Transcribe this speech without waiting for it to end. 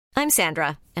I'm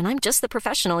Sandra, and I'm just the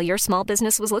professional your small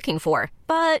business was looking for.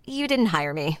 But you didn't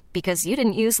hire me because you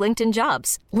didn't use LinkedIn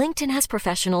Jobs. LinkedIn has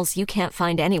professionals you can't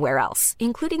find anywhere else,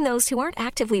 including those who aren't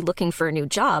actively looking for a new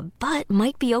job, but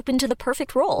might be open to the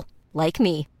perfect role, like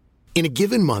me. In a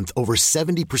given month, over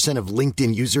 70% of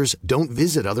LinkedIn users don't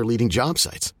visit other leading job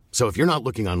sites. So if you're not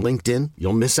looking on LinkedIn,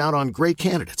 you'll miss out on great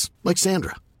candidates like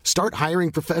Sandra. Start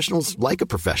hiring professionals like a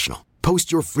professional.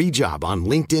 Post your free job on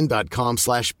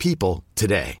linkedin.com/people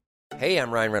today. Hey,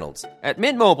 I'm Ryan Reynolds. At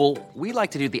Mint Mobile, we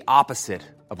like to do the opposite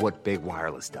of what Big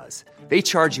Wireless does. They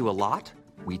charge you a lot,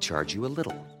 we charge you a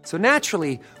little. So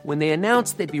naturally, when they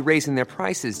announced they'd be raising their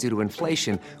prices due to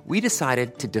inflation, we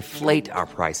decided to deflate our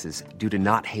prices due to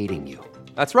not hating you.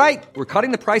 That's right. We're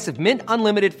cutting the price of Mint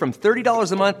Unlimited from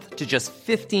 $30 a month to just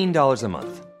 $15 a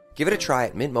month. Give it a try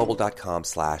at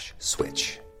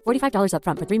mintmobile.com/switch. $45 up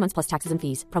front for 3 months plus taxes and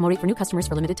fees. Promo rate for new customers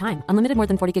for limited time. Unlimited more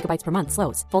than 40 gigabytes per month.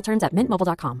 Slows full terms at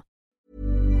mintmobile.com.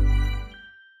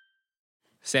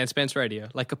 Sandspence Radio,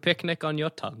 like a picnic on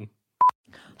your tongue.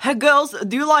 Hey girls,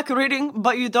 do you like reading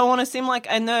but you don't want to seem like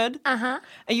a nerd? Uh-huh.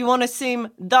 And you want to seem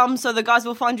dumb so the guys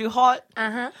will find you hot?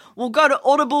 Uh-huh. Well, go to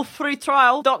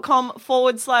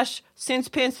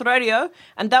audiblefreetrial.com/Sandspence Radio,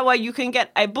 and that way you can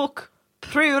get a book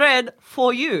pre-read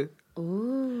for you.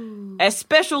 Ooh. A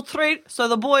special treat so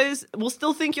the boys will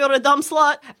still think you're a dumb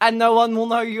slut and no one will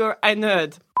know you're a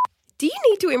nerd. Do you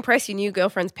need to impress your new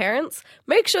girlfriend's parents?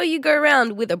 Make sure you go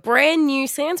around with a brand new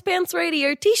Sandspence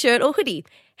Radio t-shirt or hoodie.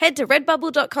 Head to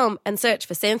redbubble.com and search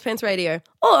for Sandspence Radio,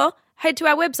 or head to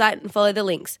our website and follow the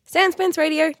links.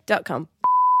 sandspenceradio.com.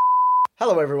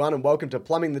 Hello everyone and welcome to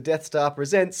Plumbing the Death Star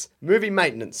presents Movie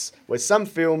Maintenance, where some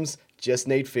films just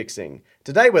need fixing.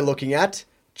 Today we're looking at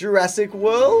Jurassic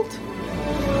World.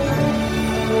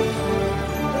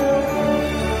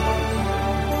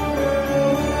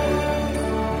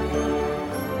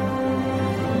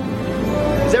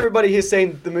 Has everybody here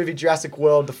seen the movie Jurassic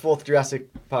World, the fourth Jurassic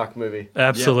Park movie?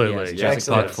 Absolutely. Yes. Jurassic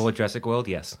Excellent. Park 4, Jurassic World,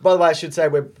 yes. By the way, I should say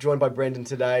we're joined by Brendan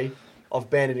today of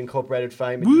Bandit Incorporated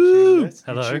fame and Woo! YouTubeness.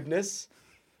 Hello. YouTubeness.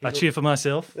 I cheer for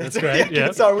myself. That's great.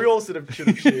 Yeah. Sorry, we all sort of should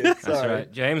have cheered. That's Sorry. right.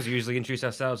 James, we usually introduce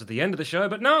ourselves at the end of the show,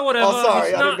 but no, whatever. Oh,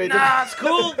 sorry, I It's didn't mean to- Nah, it's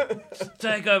cool.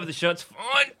 Take over the show, it's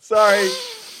fine. Sorry.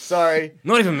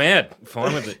 Not even mad.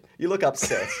 Fine with it. You look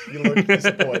upset. You look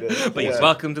disappointed. But yes,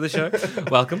 welcome to the show.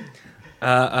 Welcome.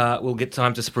 We'll get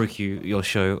time to spruik your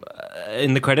show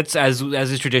in the credits, as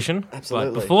is tradition.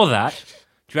 Absolutely. But before that,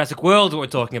 Jurassic World, what we're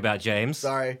talking about, James.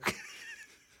 Sorry.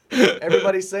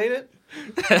 Everybody seen it?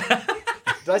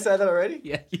 Did I say that already?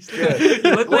 Yeah, you Good.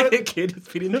 look like a kid who's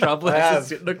been in trouble I and have. has to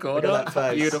sit in the corner. Look at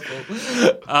that face. Beautiful.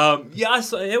 I've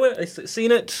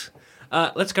seen it.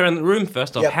 Let's go around the room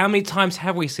first off. Yep. How many times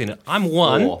have we seen it? I'm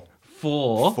one.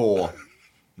 Four.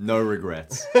 No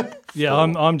regrets. Yeah,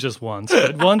 I'm just once.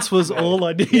 But once was all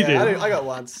I needed. Yeah, I got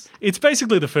once. It's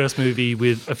basically the first movie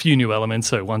with a few new elements,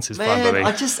 so once is fine for me.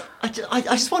 I just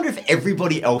wonder if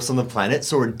everybody else on the planet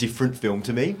saw a different film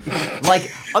to me.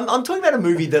 Like, I'm talking about a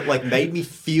movie that like made me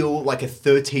feel like a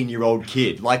 13-year-old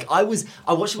kid. Like I watched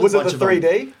it with Was a it bunch the of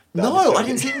 3D? No, I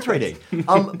didn't see it in 3D.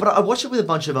 But I watched it with a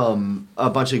bunch of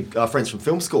friends from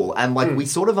film school, and like we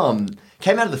sort of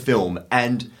came out of the film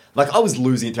and. Like, I was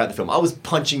losing it throughout the film. I was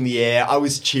punching the air. I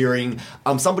was cheering.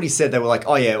 Somebody said, they were like,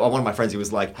 oh yeah, one of my friends, he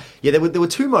was like, yeah, there were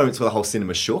two moments where the whole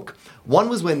cinema shook. One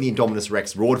was when the Indominus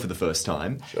Rex roared for the first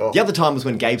time. Sure. The other time was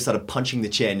when Gabe started punching the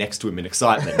chair next to him in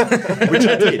excitement, which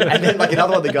I did. And then like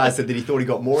another one of the guys said that he thought he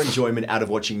got more enjoyment out of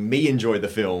watching me enjoy the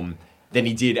film than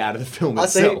he did out of the film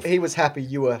itself. So he was happy,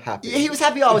 you were happy. Yeah, he was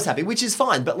happy, I was happy, which is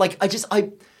fine. But like,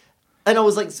 And I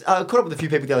was like, caught up with a few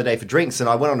people the other day for drinks, and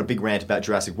I went on a big rant about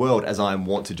Jurassic World, as I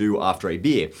want to do after a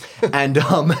beer. And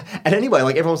anyway,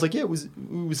 like everyone was like, yeah, it was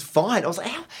fine. I was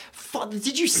like,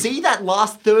 did you see that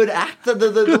last third act,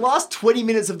 the last 20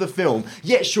 minutes of the film?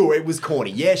 Yeah, sure, it was corny.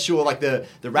 Yeah, sure, like the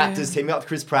Raptors teaming up with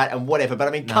Chris Pratt and whatever. But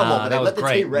I mean, come on, but they let the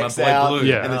T-Rex out, Blue.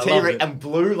 Yeah. and the T-Rex and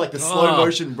Blue, like the slow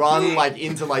motion run, like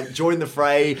into like join the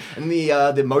fray, and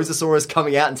the Mosasaurus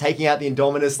coming out and taking out the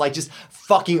Indominus, like just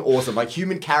fucking awesome. Like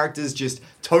human characters just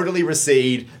totally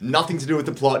recede, nothing to do with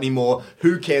the plot anymore.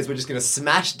 Who cares? We're just going to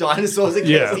smash dinosaurs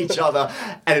against each other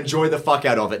and enjoy the fuck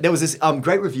out of it. There was this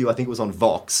great review, I think it was on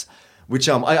Vox, which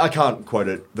I can't quote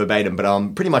it verbatim,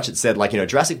 but pretty much it said, like,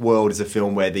 Jurassic World is a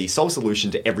film where the sole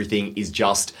solution to everything is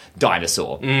just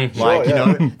dinosaur.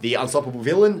 The unstoppable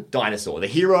villain, dinosaur. The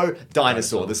hero,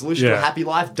 dinosaur. The solution to a happy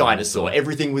life, dinosaur.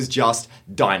 Everything was just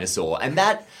dinosaur. And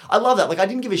that, I love that. Like, I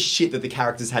didn't give a shit that the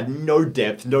characters had no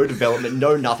depth, no development,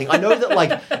 no nothing. I know that,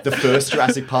 like, the first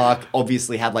Jurassic Park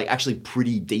obviously had, like, actually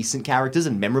pretty decent characters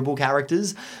and memorable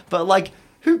characters, but, like,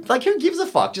 who gives a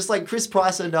fuck? Just like Bryce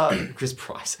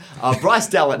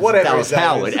Dallas Whatever his name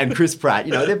Howard is. and Chris Pratt.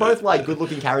 You know, they're both like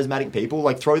good-looking, charismatic people.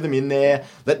 Like, throw them in there,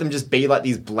 let them just be like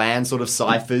these bland sort of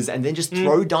ciphers, and then just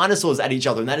throw dinosaurs at each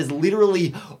other. And that is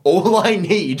literally all I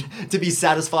need to be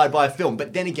satisfied by a film.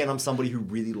 But then again, I'm somebody who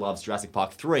really loves Jurassic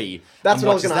Park 3. That's and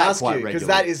what I was watches going to that ask quite you, because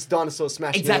regularly. that is dinosaurs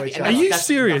smashing Exactly. into each and other. Are you that's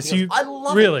serious? nothing You- else. I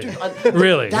love really? it, dude.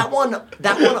 Really? That one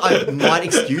I might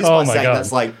excuse Oh by my saying God.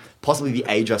 that's like possibly the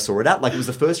age I saw it at. Like, it was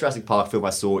the first Jurassic Park film I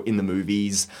saw in the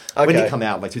movies. When did Okay. it come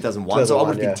out? Like 2001. So I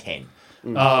would have 2001,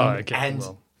 been 10. Oh, okay. And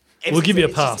well. it's- We'll give you a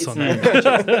it's just- pass on it's-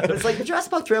 that. But it's like the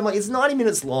Jurassic Park 3, I'm like, it's 90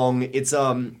 minutes long. It's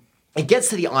it gets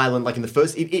to the island, like in the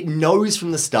first, it knows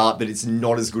from the start that it's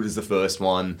not as good as the first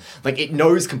one. Like, it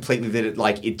knows completely that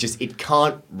it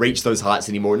can't reach those heights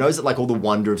anymore. It knows that like all the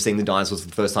wonder of seeing the dinosaurs for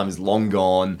the first time is long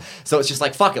gone. So it's just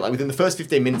like, fuck it. Like, within the first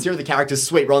 15 minutes, here are the characters,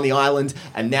 sweet, we're on the island,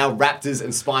 and now raptors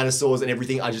and spinosaurs and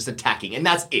everything are just attacking. And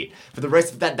that's it. For the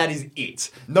rest of that is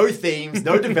it. No themes,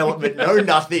 no development, no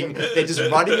nothing. They're just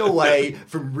running away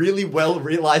from really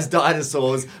well-realized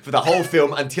dinosaurs for the whole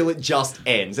film until it just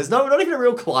ends. There's not even a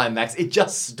real climax. It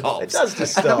just stops. It does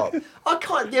just stop. I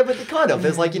can't. Yeah, but kind of.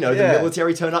 There's like, you know, Yeah. the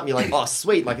military turn up and you're like, oh,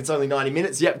 sweet. Like, it's only 90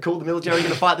 minutes. Yep, cool. The military are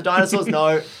going to fight the dinosaurs.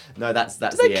 No, that's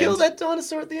Did the they kill end. that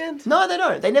dinosaur at the end? No, they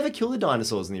don't. They never kill the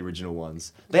dinosaurs in the original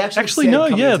ones. They actually Actually, no,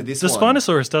 coming yeah. into The this one,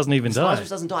 Spinosaurus doesn't even die. Spinosaurus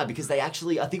doesn't die because they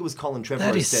actually, I think it was Colin Trevorrow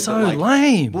That is said so that, like,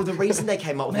 lame. Well, the reason they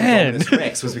came up with Man. Indominus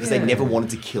Rex was because they never wanted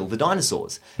to kill the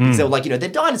dinosaurs. Because they were like, you know, they're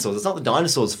dinosaurs. It's not the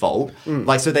dinosaurs' fault.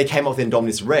 Like, so they came up with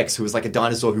Indominus Rex, who was like a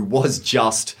dinosaur who was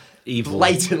just Evil.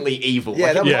 blatantly evil.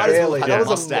 Yeah, like, that it was might as well barely- have that a was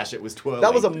a- mustache. It was twirling.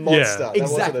 That was a monster. That wasn't a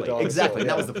Exactly, dinosaur, exactly. yeah.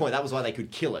 That was the point. That was why they could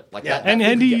kill it. Like, Yeah. that And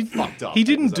thing could he get fucked up. he It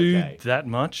didn't was do okay. that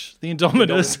much. The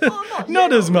Indominus, Indominus-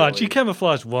 not yeah, as much. really. He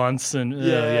camouflaged once, and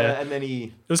yeah, and then he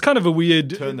it was kind of a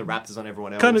weird. turned the raptors on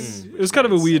everyone else. It was kind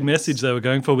of a weird message they were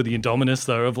going for with the Indominus,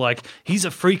 though, of like, he's a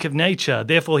freak of nature,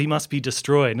 therefore he must be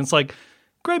destroyed. And it's like,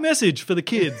 great message for the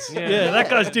kids. Yeah, that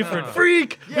guy's different.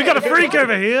 Freak! We got a freak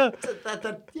over here.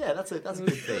 That's a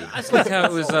good thing. I just like how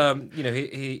it was, you know,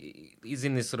 he's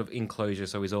in this sort of enclosure,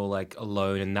 so he's all like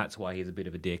alone, and that's why he's a bit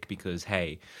of a dick because,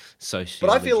 hey, But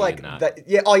I feel like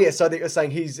so you're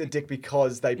saying he's a dick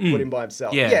because they put him by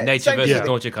himself. Yeah, nature same versus thing.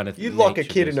 nurture kind of You lock a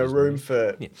nature kid in a versus room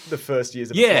for the first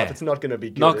years of his Yeah. life. It's not going to be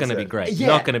good. Not is going to be it? great. Yeah.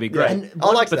 Not going to be great. And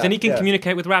I like but that, then he can yeah.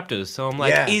 communicate with raptors. So I'm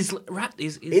like, Yeah.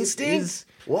 is Instincts?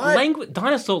 What?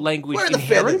 dinosaur language Where are the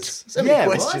inherent? feathers? So many Yeah,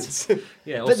 what? questions.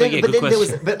 Yeah, But also, then, yeah, but good then there was,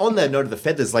 question. but on the note of the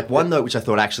feathers, like one note which I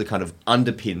thought actually kind of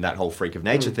underpinned that whole freak of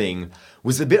nature thing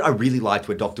was the bit I really liked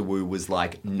where Dr. Wu was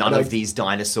like, none of these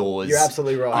dinosaurs. You're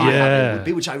absolutely right. are how they Yeah. would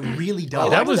be, which I really Oh,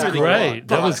 dug. that was really great. liked.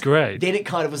 That But was great. Then it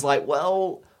kind of was like,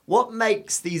 well, what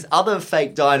makes these other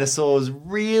fake dinosaurs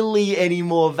really any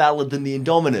more valid than the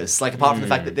Indominus? Like, apart from the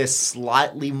fact that they're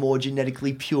slightly more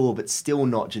genetically pure, but still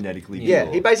not genetically pure.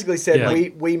 Yeah, he basically said Yeah.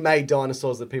 we made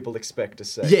dinosaurs that people expect to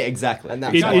see. Yeah, exactly. And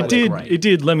that's It, why it they're did. great. It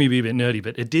did. Let me be a bit nerdy,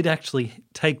 but it did actually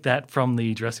take that from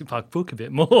the Jurassic Park book a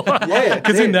bit more. Yeah,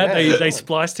 because in yeah, that yeah. they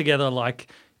splice together like,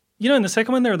 you know, in the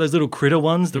second one there are those little critter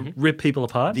ones that rip people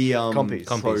apart. The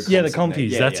Compies. Yeah, the compies.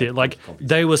 Yeah, That's yeah, it. Like compies.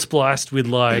 they were spliced with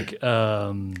like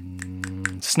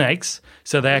snakes,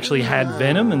 so they actually had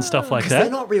venom and stuff like They're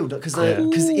that. not real, because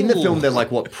in the film they're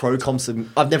like what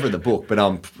I've never read the book,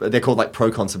 but they're called like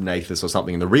Proconsobnathus or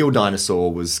something. And the real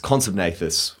dinosaur was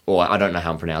Consobnathus, or I don't know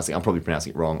how I'm pronouncing it. I'm probably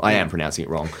pronouncing it wrong. I am pronouncing it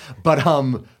wrong, but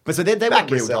so they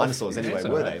weren't real yourself. dinosaurs anyway,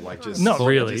 were they? Like just Not sort of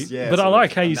really, just, yeah, but I sort of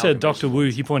like how you said amalgamation. Dr. Wu.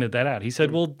 He pointed that out. He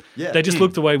said, "Well, Yeah. they just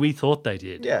looked the way we thought they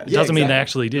did. Yeah. It doesn't mean they exactly.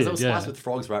 actually did." Because it was spliced with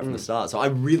frogs right from the start. So I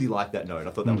really liked that note. I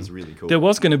thought that was really cool. There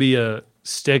was going to be a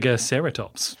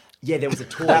Stegoceratops. Yeah, there was a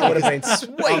toy. That would have been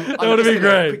sweet. That would have been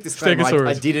great. Quick disclaimer, I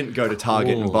Stegosaurus. didn't go to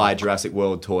Target and buy Jurassic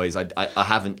World toys. I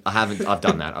haven't. I've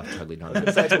done that. I've totally done it.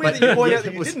 It's weird that you point out that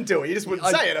it you was- didn't do it. You just wouldn't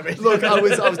say it. I mean, Look, I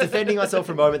was defending myself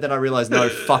for a moment, then I realised, no,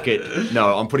 fuck it.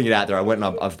 No, I'm putting it out there. I went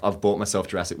and I've bought myself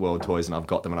Jurassic World toys and I've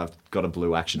got them and I've got a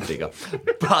blue action figure.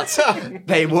 But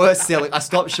they were selling. I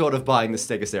stopped short of buying the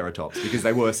Stegoceratops because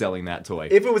they were selling that toy.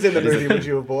 if it was in the movie, would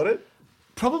you have bought it?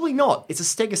 Probably not. It's a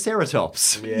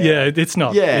Stegoceratops. Yeah, it's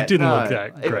not. Yeah, it didn't no, look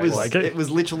that great. It was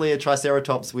literally a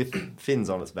Triceratops with fins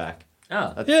on its back.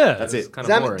 Oh, Yeah. That's it. kind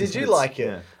of Sam, boring. did you like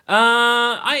it?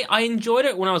 I enjoyed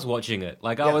it when I was watching it.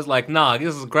 Like, I was like, nah,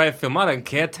 this is a great film. I don't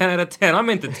care. 10 out of 10. I'm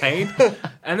entertained.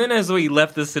 And then as we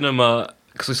left the cinema,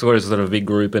 because we saw it as sort of a big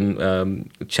group and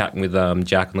chatting with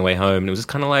Jack on the way home, and it was just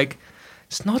kind of like,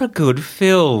 it's not a good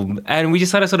film. And we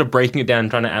just started sort of breaking it down and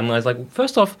trying to analyze, like,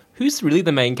 first off, who's really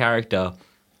the main character?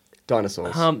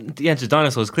 Dinosaurs. The answer is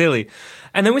dinosaurs, clearly.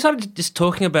 And then we started just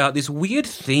talking about this weird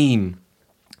theme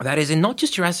that is in not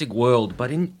just Jurassic World,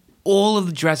 but in all of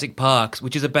the Jurassic Parks,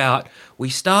 which is about, we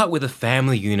start with a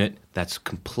family unit that's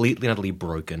completely and utterly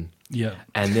broken. Yeah.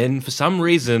 And then for some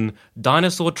reason,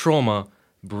 dinosaur trauma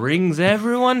brings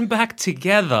everyone back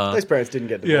together. Those parents didn't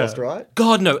get divorced, right?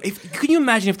 God, no. Can you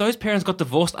imagine if those parents got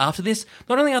divorced after this?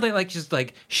 Not only are they just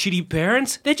shitty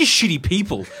parents, they're just shitty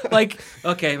people.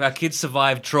 Okay, our kids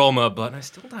survived trauma, but I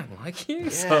still don't like you. Yeah.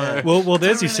 So Well,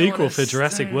 there's your sequel for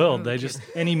Jurassic World. They just,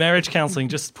 any marriage counseling,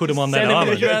 just put them on that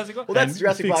island. Well, that's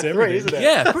Jurassic Park 3, isn't it?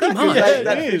 Yeah, pretty much.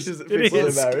 That it fits is. the It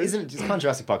is. marriage. Isn't it just kind of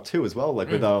Jurassic Park 2 as well? Like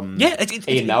with it's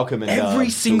Ian Malcolm and every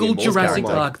single Julianne Moore's Jurassic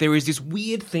character. Park, there is this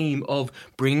weird theme of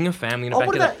bringing a family back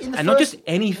what together, about in the and not just first-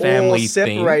 any family Or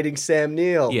separating Sam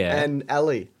Neill Yeah. and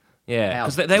Ellie. Yeah,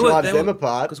 because Drives them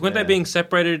apart. Because weren't they being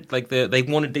separated? Sam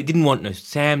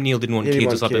Neill didn't want He didn't kids or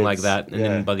want something like kids. that, and Yeah.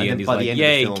 then by the And end then he's by like, the end of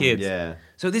the "Yay, film, kids!" yeah.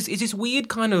 So this is this weird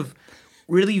kind of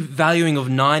really valuing of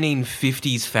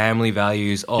 1950s family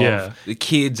values of the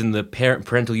kids and the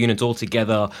parental units all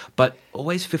together, but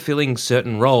always fulfilling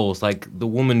certain roles, like the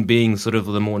woman being sort of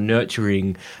the more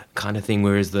nurturing kind of thing,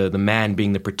 whereas the man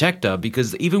being the protector.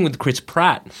 Because even with Chris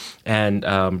Pratt and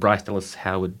Bryce Dallas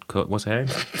Howard, what's her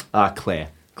name? Claire.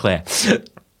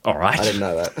 All right. I didn't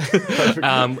know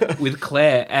that. With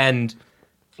Claire, and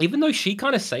even though she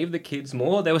kind of saved the kids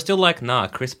more, they were still like, nah,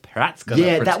 Chris Pratt's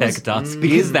gonna protect us.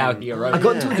 He is our hero.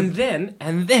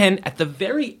 And then at the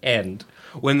very end,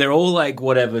 when they're all like,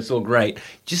 whatever, it's all great,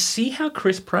 just see how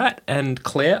Chris Pratt and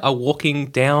Claire are walking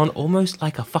down almost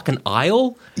like a fucking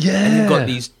aisle. Yeah. And you've got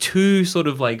these two sort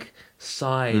of like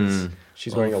sides.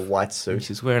 She's wearing a white suit.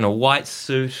 She's wearing a white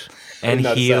suit and Didn't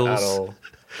notice heels. that at all.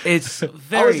 It's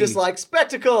very. I was just like,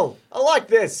 spectacle. I like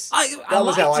this. That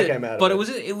was how I came out of it. But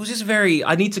it was just very.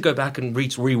 I need to go back and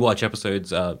rewatch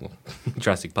episodes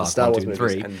Jurassic Park Star 1, Wars 2, and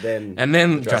 3, movies, and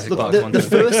then Jurassic Park 1, 2, and 3.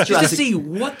 first Just to see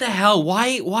what the hell.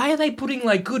 Why are they putting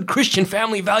like good Christian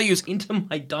family values into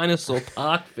my Dinosaur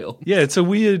Park film? Yeah, it's a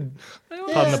weird,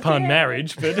 pardon the pun,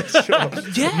 marriage, but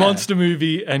monster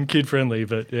movie and kid friendly.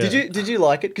 But yeah. Did you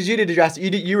like it? Because you did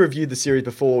you reviewed the series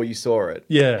before you saw it.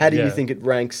 Yeah, How do yeah. you think it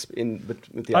ranks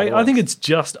with the other I think ones? it's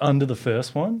just under the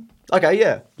first one. Okay,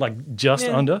 yeah. Like just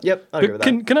under. Yep, I agree with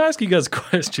that. Can I ask you guys a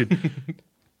question?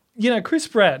 Chris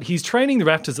Pratt, he's training the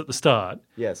Raptors at the start.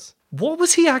 Yes. What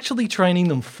was he actually training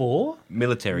them for?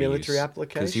 Military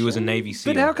application. Because he was a Navy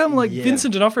SEAL. But how come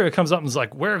Vincent D'Onofrio comes up and is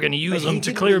like, we're going to use them to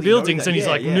didn't clear really know buildings, that. and he's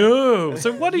Yeah, like, yeah. no.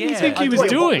 So what did he think he was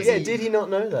doing? Yeah, did he not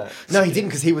know that? No, he didn't,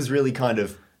 because he was really kind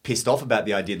of pissed off about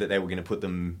the idea that they were going to put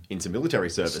them into military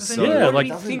service. then So, Yeah, What like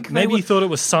did he think they maybe he would- thought it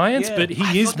was science, Yeah. but I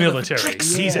he is thought they were military.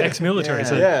 tricks. He's ex-military.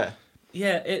 So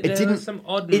Yeah, it there didn't. were some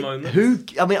odd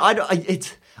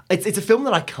moments. It's a film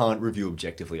that I can't review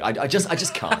objectively. I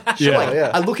just can't. Yeah.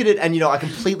 Yeah. I look at it and I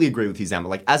completely agree with you, Zama.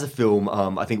 Like as a film,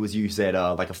 I think it was you said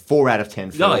like a 4 out of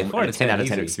 10 film, Yeah, 4 out and a of 10 10, out of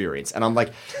 10 easy. experience. And I'm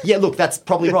like, yeah, look, that's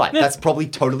probably right. That's probably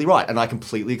totally right, and I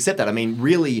completely accept that. I mean,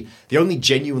 really, the only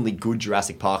genuinely good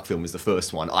Jurassic Park film is the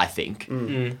first one, I think.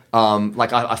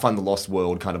 I find The Lost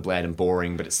World kind of bland and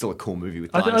boring, but it's still a cool movie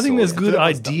with dinosaurs. I think there's The good third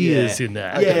one's ideas in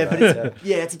that. Yeah, but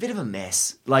it's a bit of a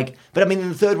mess. But I mean,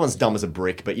 the third one's dumb as a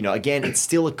brick. But again, it's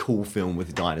still a cool film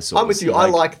with dinosaurs. I'm with you. I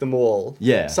like them all.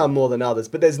 Yeah. Some more than others,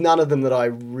 but there's none of them that I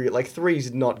really like.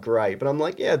 3's not great, but I'm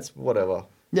like, yeah, it's whatever.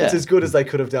 Yeah. It's as good as they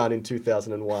could have done in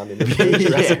 2001 in the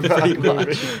Jurassic Park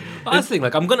movie. I think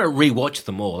I'm gonna rewatch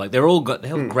them all. Like they all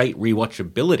have great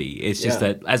rewatchability. It's just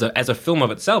that as a film of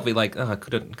itself, it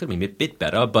could have been a bit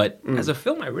better. But as a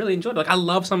film, I really enjoyed it. Like I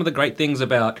love some of the great things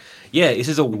about. Yeah, this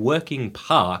is a working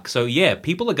park, so yeah,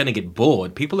 people are gonna get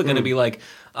bored. People are gonna be like,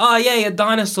 oh yeah, a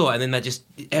dinosaur, and then that just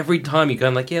every time you go,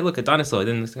 I'm like, yeah, look, a dinosaur.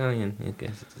 Then it's,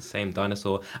 it's the same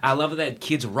dinosaur. I love that they had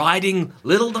kids riding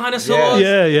little dinosaurs.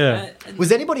 Yeah.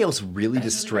 Was anybody else really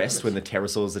distressed when the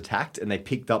pterosaurs attacked and they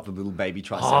picked up the little baby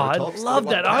Oh, I triceratops? love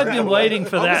that. I've been waiting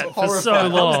for that for so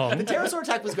long. The pterosaur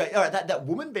attack was great. All right, that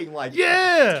woman being like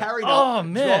Oh, carried up,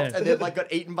 man. dropped, and then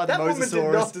got eaten by the That woman did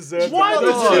mosasaurus. not deserve Why that.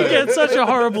 did she get such a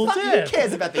horrible Fuck, who death?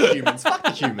 cares about the humans? Fuck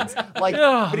the humans. But it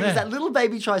was man. that little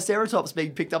baby triceratops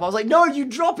being picked up. I was like, no, you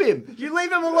drop him. You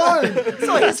leave him alone. It's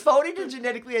not his fault. He didn't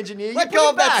genetically engineer you. Let Put go him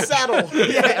of that back. saddle.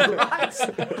 Yeah, right.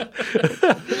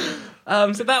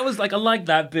 So that was I like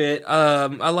that bit.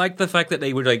 I like the fact that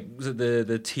they were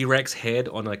the T-Rex head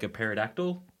on a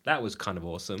pterodactyl. That was kind of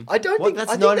awesome. I don't think that's-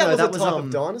 I think no, that no, was that a was, type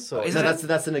of dinosaur. Is No, that-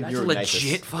 that's an That's a Agurognathus.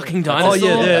 legit fucking Oh dinosaur.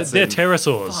 yeah, they're That's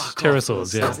pterosaurs.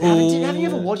 Pterosaurs, yeah. Haven't you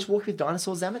ever watched Walking with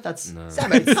Dinosaurs, Zamet?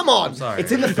 Zamet, come on! Sorry.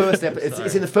 It's in the first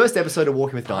it's in the first episode of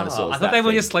Walking with Dinosaurs. I thought they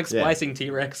were just Yeah. splicing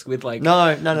T-Rex with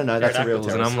No, that's a real pterodactyls,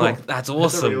 pterosaur. and I'm like, that's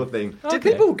awesome. That's a real thing. Did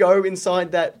people go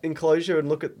inside that enclosure and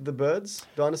look at the birds,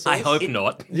 dinosaurs? I hope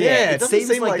not. Yeah, it it doesn't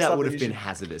seems seem like like that something would have you been should-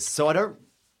 hazardous. So I don't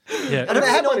Yeah. And they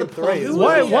had one in 3.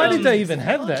 Why did they even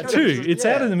have that too? It's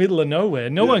out in the middle of nowhere.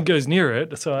 No one goes near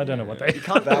it, so I don't know what they. You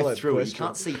can't go Valid through it. You question.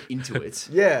 can't see into it.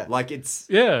 Yeah. Like it's...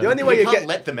 Yeah. The only way You you can't get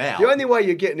let them out. The only way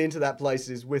you're getting into that place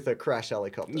is with a crash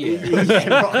helicopter.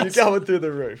 Yeah, right. You're going through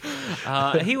the roof.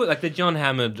 He was like the John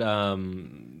Hammond,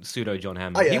 pseudo John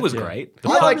Hammond. Oh, yeah. He was Yeah. great.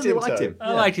 I liked him. liked too. him.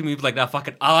 I liked him. He was like, "No,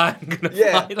 fucking, I'm gonna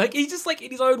Yeah. fly." Like he's just like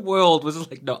in his own world was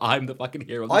just like, "No, I'm the fucking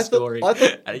hero of the I thought- story," I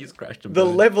thought and he just crashed and The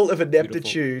burned. level of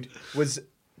ineptitude was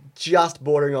just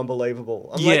bordering on believable.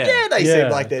 I'm like, Yeah. they Yeah.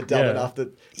 seem like they're dumb Yeah. enough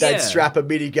that they'd Yeah. strap a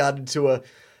minigun into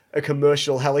a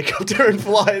commercial helicopter and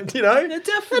fly it, you know? Yeah,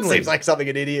 definitely. That seems like something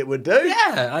an idiot would do.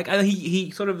 Yeah, like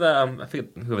he sort of I forget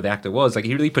whoever the actor was. Like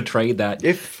he really portrayed that.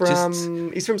 He's from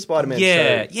Spider-Man 2.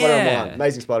 Yeah, Spider-Man yeah. 1.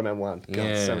 Amazing Spider-Man 1. God,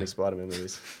 Yeah. so many Spider-Man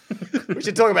movies. We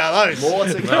should talk about those. More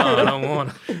to No, I don't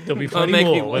want. There'll be Don't plenty make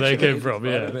me more where watch they came Amazing from.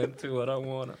 Yeah. Spider-Man 2, I don't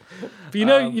want to. But you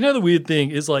know the weird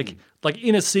thing is like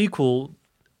in a sequel,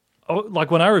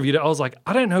 like when I reviewed it, I was like,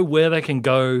 I don't know where they can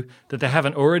go that they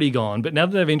haven't already gone. But now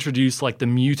that they've introduced like the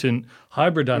mutant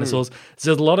hybrid dinosaurs,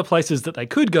 there's a lot of places that they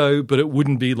could go, but it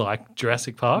wouldn't be like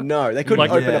Jurassic Park. No, they couldn't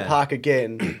Like- open a Yeah. park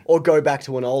again or go back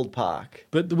to an old park.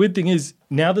 But the weird thing is,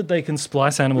 now that they can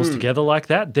splice animals together like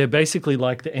that, they're basically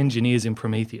like the engineers in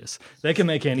Prometheus. They can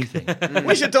make anything.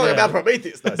 We should talk about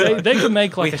Prometheus, though. They can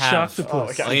make like We a have.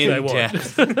 sharktopus okay. if they In want.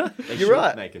 depth. You're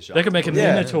right. They can make a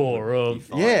Yeah. minotaur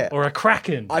or a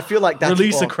kraken. I feel like that's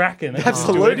Release oh, a kraken. They can just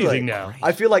do Absolutely. anything now.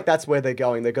 I feel like that's where they're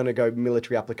going. They're going to go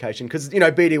military application because, you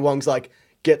know, BD Wong's like,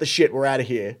 get the shit, we're out of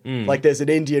here. Like there's an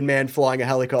Indian man flying a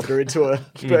helicopter into a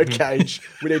birdcage.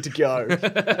 We need to go.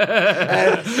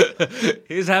 And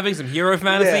He's having some hero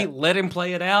fantasy. Yeah. Let him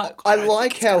play it out. I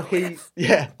like how he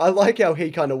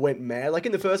kind of went mad. Like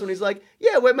in the first one, he's like,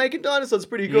 yeah, we're making dinosaurs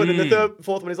pretty good. And the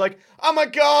fourth one, he's like, oh my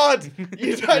God,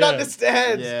 you don't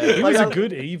understand. Yeah. He Like, was a I-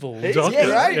 good evil He's- doctor.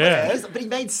 yeah, right, Yeah. man. But he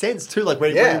made sense too, like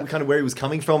where Yeah. kind of where he was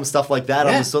coming from, stuff like that.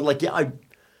 I Yeah. was sort of like,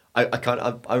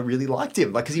 I really liked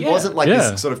him, like because he Yeah. wasn't like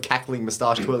Yeah. this sort of cackling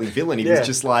moustache twirling villain. He Yeah. was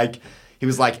just like. He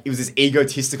was this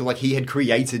egotistical, like he had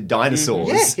created dinosaurs.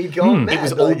 Yeah, he'd gone mad. It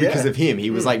was all like, because yeah. of him.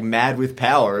 He was like mad with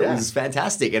power. It Yeah. was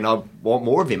fantastic, and I want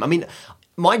more of him. I mean,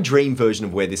 my dream version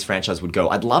of where this franchise would go,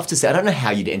 I'd love to see. I don't know how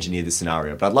you'd engineer this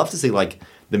scenario, but I'd love to see like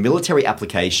the military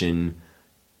application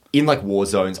in like war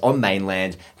zones on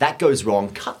mainland. That goes wrong.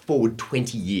 Cut forward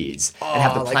 20 years and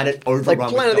have the like- planet like overrun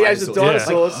Planet of with the Apes with dinosaurs.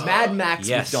 dinosaurs. Like Mad Max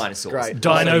Yes. with dinosaurs. Great.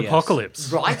 Dino Yes.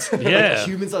 apocalypse. Right? Yeah. Like,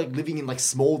 humans are like living in like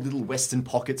small little western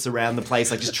pockets around the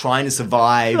place, like just trying to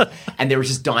survive. And there are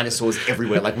just dinosaurs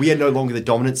everywhere. Like we are no longer the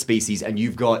dominant species, and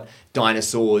you've got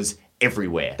dinosaurs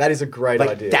everywhere. That is a great Like,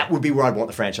 idea. that would be where I'd want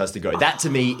the franchise to go. That to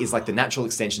me is like the natural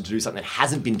extension to do something that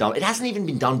hasn't been done. It hasn't even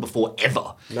been done before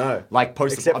ever. No. Like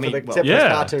post. Except for the Yeah.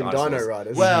 cartoon dinosaurs. Dino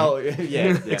Riders. Well,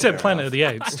 yeah. Except Planet of the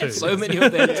Apes too. So many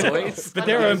of their toys. But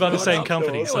they're owned by the same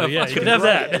company, so yeah, you can have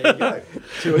that. There you go.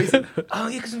 Too easy. Oh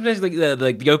yeah, because sometimes like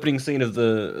the opening scene of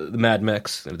the Mad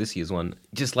Max of this year's one,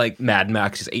 just like Mad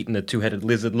Max just eating a two-headed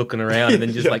lizard, looking around, and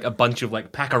then just like a bunch of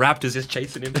like pack of raptors just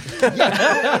chasing him,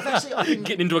 I've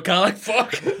getting into a car like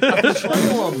fuck.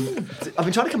 I've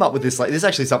been trying to come up with this. Like, this is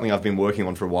actually something I've been working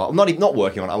on for a while. Not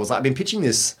working on. I've been pitching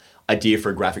this idea for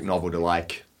a graphic novel to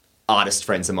like artist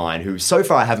friends of mine who so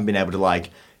far I haven't been able to like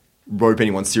rope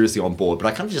anyone seriously on board. But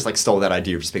I kind of just like stole that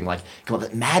idea of just being like, come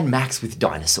on, Mad Max with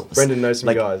dinosaurs. Brendan knows some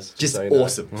like, guys, Just so you know.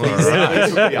 awesome.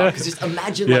 Because just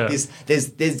imagine Yeah. like this.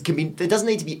 There doesn't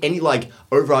need to be any like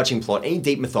overarching plot, any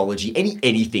deep mythology,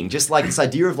 anything. Just like this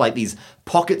idea of like these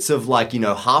pockets of like, you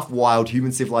know, half wild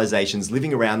human civilizations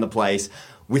living around the place.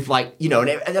 With like, you know,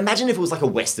 and imagine if it was like a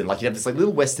western, like you have this like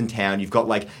little western town, you've got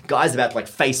like guys about to like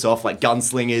face off like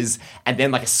gunslingers, and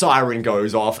then like a siren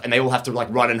goes off and they all have to like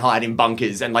run and hide in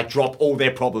bunkers and like drop all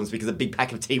their problems because a big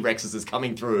pack of T-Rexes is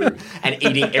coming through and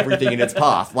eating everything in its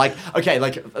path. Like, okay,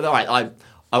 like, all right,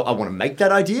 I want to make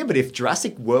that idea, but if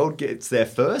Jurassic World gets there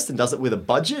first and does it with a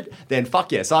budget, then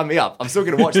fuck yeah, sign me up. I'm still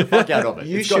going to watch the fuck out of it.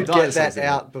 You It's got should get dinosaurs that in it.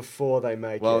 out before they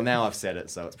make it. Well, now I've said it,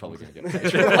 so it's probably going to get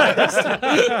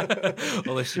patronized.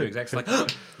 All the studio execs are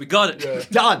like, we got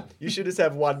it. Done. You should just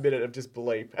have 1 minute of just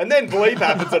bleep. And then bleep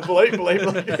happens and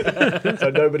bleep.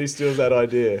 So nobody steals that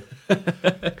idea.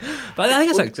 But I think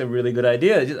it's like a really good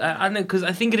idea. I don't know, because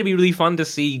I think it'd be really fun to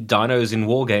see dinos in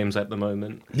war games at the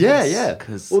moment. Yeah, yeah.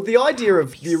 Well, the idea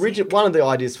of the original, one of the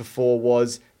ideas for 4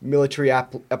 was military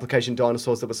application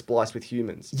dinosaurs that were spliced with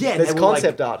humans. Yeah, there's they were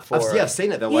concept like, art for it. Yeah, I've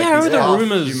seen it. They're Yeah, like I these read the half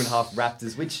rumours. human, half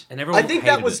raptors, which... And everyone I think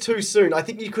that hated was it. too soon. I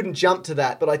think you couldn't jump to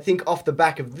that, but I think off the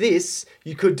back of this,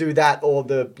 you could do that, or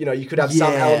you could have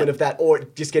some Yeah. element of that, or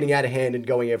just getting out of hand and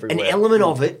going An everywhere. element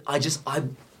of it,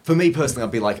 for me personally,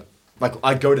 I'd be like, like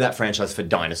I go to that franchise for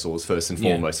dinosaurs first and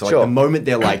Yeah. foremost. So like Sure. the moment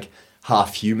they're like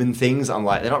half human things, I'm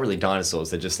like, they're not really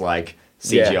dinosaurs. They're just like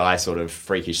CGI sort of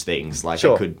freakish things. Like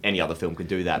Sure. any other film could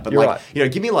do that. But You're like, right. you know,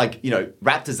 give me like, you know,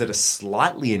 raptors that are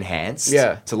slightly enhanced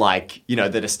Yeah. to like, you know,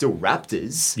 that are still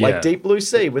raptors. Yeah. Like Deep Blue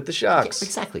Sea with the Yeah, sharks.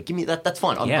 exactly. Give me that. That's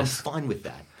fine. I'm Yes. fine with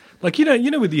that. Like, you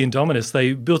know, with the Indominus,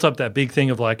 they built up that big thing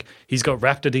of like, he's got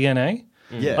raptor DNA.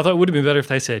 Yeah. I thought it would have been better if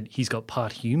they said he's got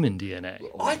part human DNA.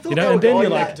 I thought You know, they and were then going you're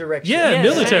that like, direction. yeah, Yeah,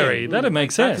 military. same. That'd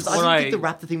make sense. Because I When didn't think the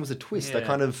raptor thing was a twist. I Yeah.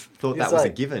 kind of thought It's that was a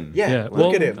like, given. Yeah, well,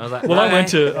 look at him. I was like, Well, I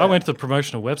 "Bye." went to the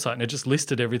promotional website and it just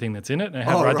listed everything that's in it, and it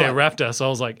had Oh, right there right. raptor. So I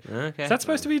was like, Okay. is that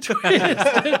supposed to be a twist?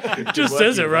 It just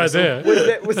says it right there.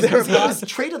 Was there a It was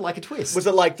treated like a twist. Was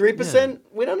it like 3%?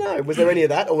 We don't know. Was there any of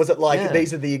that? Or was it like Yeah.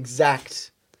 these are the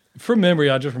exact... From memory,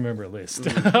 I just remember a list.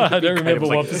 I don't remember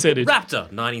what percentage.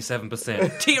 Raptor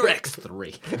 97%, T-Rex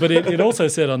 3. But it also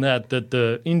said on that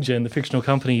the InGen, the fictional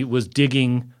company, was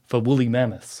digging for woolly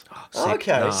mammoths.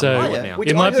 Okay. No, So I know yeah. it now. Which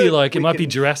it I might be heard like we it might be can-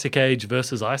 Jurassic Age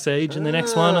versus Ice Age in the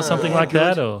next one or something like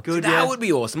that. Or Good, That would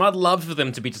be awesome. I'd love for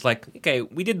them to be just like, okay,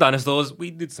 we did dinosaurs, we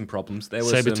did some problems. There was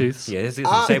Saber-tooths. Some, yeah, let's get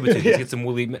some saber-tooths, let's get some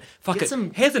woolly... Fuck Get it,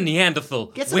 some- here's a Neanderthal.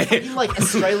 Get some Where- fucking like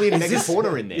Australian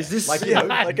megafauna in there. is this- like, you Yeah, know,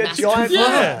 like a massive- giant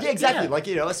yeah, fauna. exactly. Like,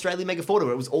 you know, Australian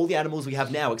megafauna. It was all the animals we have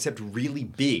now, except really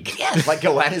big. Yes. Like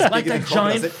goannas Like bigger than that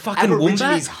giant crocodiles. fucking Aborigines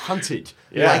wombat? hunted.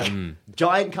 Yeah. Like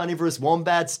giant carnivorous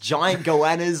wombats, giant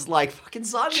goannas. Like fucking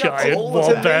sign me up for Giant all of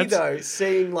To that. me, wombats. though,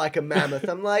 seeing like a mammoth,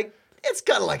 I'm like, it's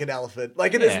kind of like an elephant.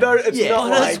 Like, it is Yeah. no, it's Yeah. not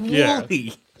But like... it's Yeah.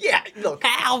 woolly. Yeah, look.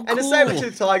 How And a cool.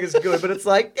 saber-tooth tiger's good, but it's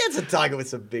like, it's a tiger with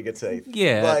some bigger teeth.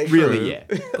 Yeah, Like, Really, yeah.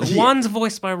 One's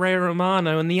voiced by Ray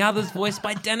Romano and the other's voiced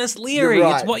by Dennis Leary. You're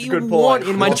right. It's what you Good want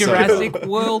point. in my Also Jurassic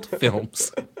World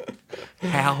films.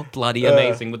 How bloody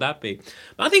amazing would that be?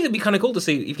 But I think it'd be kind of cool to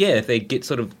see if they get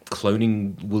sort of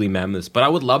cloning woolly mammoths. But I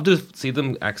would love to see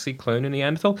them actually clone a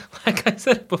Neanderthal. Like I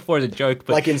said before as a joke,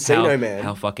 but Like Encino Man.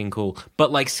 How fucking cool!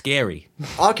 But like scary.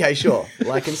 Okay, sure.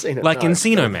 Like Encino. Like no,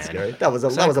 Encino that's Man. scary. That was a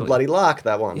Exactly. bloody lark,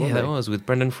 that one, Yeah, wasn't that it? was with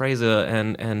Brendan Fraser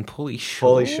and Pauly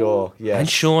Shore. Pauly Shore, yes. And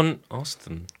Sean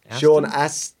Astin. Sean Astin?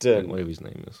 Astin. Whatever his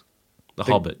name is. The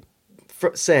Hobbit.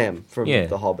 Sam from Yeah,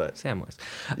 The Hobbit. Samwise.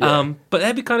 But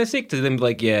that'd be kind of sick to them.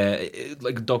 Like,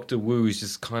 like Doctor Wu's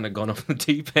just kind of gone off the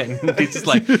deep end. It's just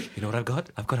like, you know what I've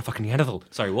got? I've got a fucking Neanderthal.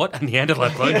 Sorry, what? A Neanderthal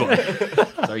clone one.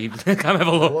 Sorry, come have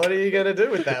a look. What are you going to do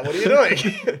with that? What are you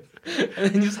doing?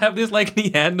 And then just have this like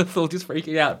Neanderthal just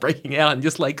freaking out, breaking out, and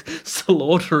just like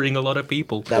slaughtering a lot of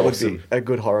people. That would be a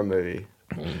good horror movie.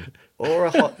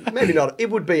 Or maybe not. It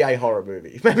would be a horror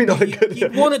movie. Maybe not a good...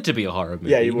 You'd want it to be a horror movie.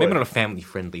 Yeah, you Maybe would. not a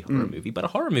family-friendly horror movie, but a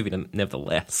horror movie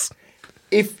nevertheless.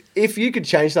 If you could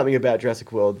change something about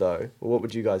Jurassic World, though, what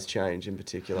would you guys change in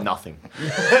particular? Nothing.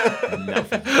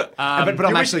 Nothing. But I'm You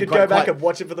wish actually you could quite, go back quite, and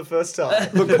watch it for the first time.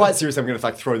 look, quite seriously, I'm going to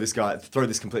like throw this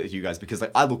completely to you guys because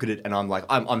like I look at it and I'm like,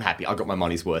 I'm happy. I got my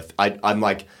money's worth. I'm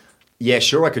like, yeah,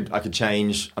 sure, I could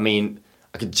change. I mean,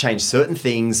 I could change certain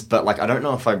things, but like I don't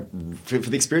know if for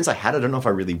the experience I had, I don't know if I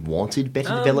really wanted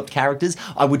better developed characters.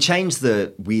 I would change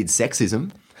the weird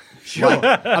sexism. Like,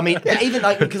 I mean, even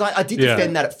like, because I did Yeah.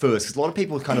 defend that at first, because a lot of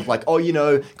people were kind of like, oh, you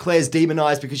know, Claire's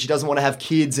demonized because she doesn't want to have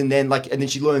kids, and then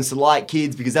she learns to like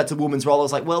kids because that's a woman's role. I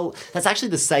was like, well, that's actually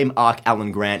the same arc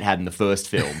Alan Grant had in the first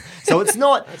film, so it's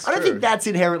not. I don't true. think that's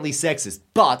inherently sexist,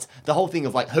 but the whole thing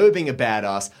of like her being a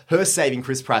badass, her saving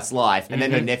Chris Pratt's life, and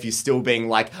then her nephew still being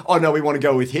like, oh no, we want to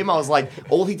go with him. I was like,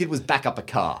 all he did was back up a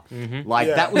car. Like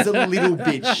that was a little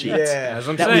bit shit. Yeah. As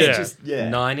I'm That saying, was just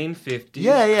 1950s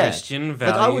yeah. Christian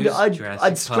values. Like I'd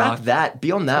Jurassic scrap Park. that.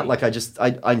 Beyond that, like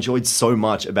I enjoyed so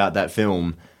much about that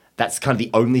film. That's kind of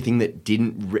the only thing that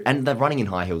didn't. And the running in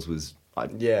high heels was.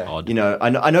 Yeah. Odd. You know, I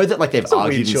know that like they've a weird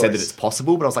argued and said that choice. it's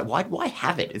possible, but I was like, why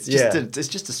have it? It's just Yeah. it's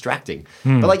just distracting.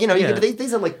 But like you know, Yeah.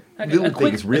 these are like little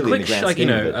things really a quick in the grand like, scheme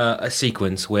you of it. know, a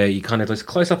sequence where you kind of just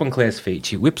close up on Claire's feet.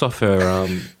 She whips off her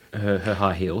her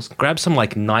high heels, grabs some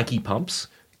like Nike pumps,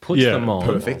 puts Yeah, them on.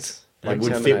 Perfect. Like would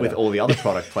fit Terminator. with all the other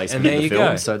product placement And there in the you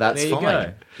film, go. so that's There you fine.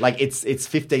 go. Like it's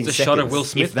 15 It's a seconds. shot of Will if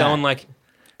Smith that. going like,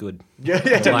 good. Yeah.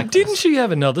 Didn't she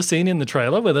have another scene in the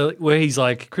trailer where he's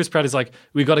like, Chris Pratt is like,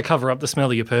 we got to cover up the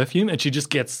smell of your perfume, and she just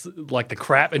gets like the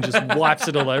crap and just wipes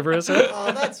it all over herself.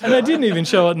 Oh, that's And they didn't even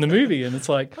show it in the movie, and it's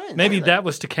like maybe that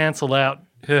was to cancel out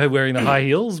her wearing the high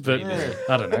heels, but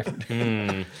I don't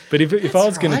know. But if I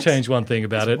was going to right. change one thing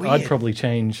about it, I'd probably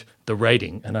change the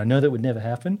rating, and I know that would never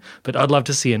happen, but I'd love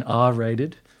to see an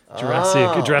R-rated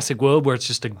Jurassic World, where it's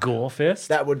just a gore fest.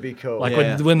 That would be cool. Like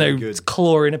Yeah, when they good.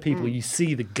 claw into people, you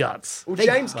see the guts. well,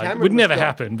 James Like, Cameron would never was got-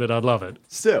 happen, but I'd love it.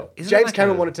 Still. James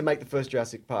Cameron wanted to make the first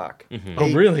Jurassic Park.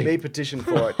 Oh, really? He petitioned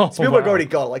for it. Oh, Spielberg wow. already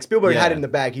got it. Like Spielberg had Yeah. it in the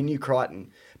bag. He knew Crichton.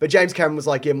 But James Cameron was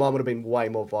like, yeah, mine would have been way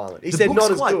more violent. He The said book's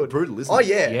not as quite good. brutal, isn't Oh, it?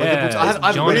 yeah. Yeah,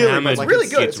 I've John really- Hammond it's really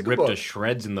good. gets It's a good ripped book. to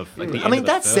shreds in the. Like, the I end mean, of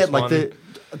that the said, first like one.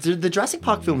 the Jurassic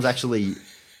Park films actually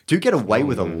do get away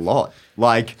with a lot.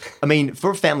 Like, I mean,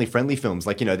 for family-friendly films,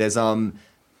 like, you know, there's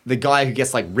the guy who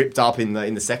gets like ripped up in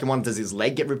the second one. Does his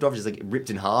leg get ripped off? Just like ripped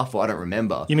in half, or I don't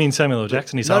remember. You mean Samuel L.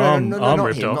 Jackson? His No, arm not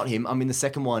ripped him, off. not him. I mean, the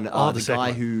second one, Oh, the the second guy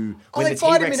one. who, Oh, when they the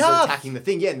fight him T-Rex in are half. attacking the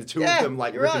thing, yeah, and the two Yeah, of them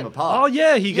like you're rip right. him apart. Oh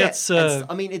yeah, he Yeah, gets and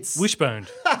I mean, it's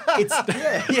wishboned. it's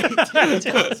yeah, he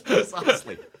does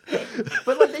precisely.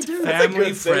 But like they do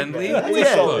Family friendly. That's a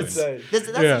Yeah. solid It's-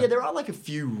 scene. Yeah. there are like a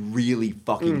few really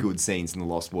fucking good scenes in the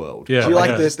Lost World. Yeah. Do you like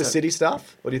Yeah. the city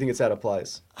stuff? Or do you think it's out of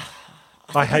place?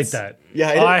 I hate that. You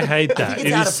hate it? I hate I that. think It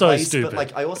it's out is of so place, stupid. but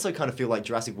like I also kind of feel like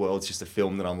Jurassic World's just a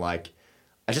film that I'm like,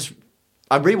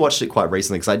 I rewatched it quite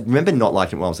recently because I remember not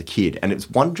liking it when I was a kid, and it's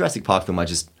one Jurassic Park film I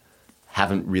just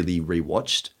haven't really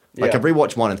rewatched. Like Yeah. I've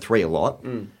rewatched 1 and 3 a lot,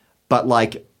 but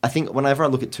like I think whenever I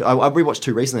look at 2, I rewatched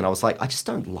 2 recently, and I was like, I just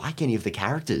don't like any of the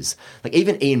characters. Like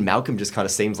even Ian Malcolm just kind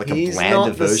of seems like He's a blander not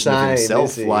the version of same, himself.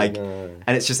 is he? Like, No.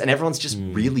 and it's just and everyone's just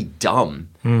really dumb.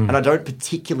 And I don't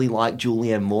particularly like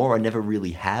Julianne Moore. I never really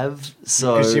have.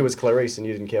 So Because she was Clarice and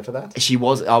you didn't care for that? she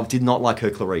was. I did not like her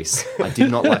Clarice. I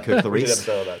did not like her Clarice.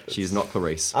 episode of that. She is not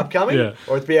Clarice. Upcoming? Yeah.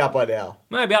 Or it's be out by now?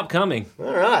 Maybe upcoming.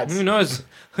 All right. Who knows?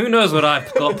 Who knows what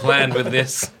I've got planned with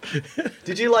this?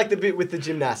 Did you like the bit with the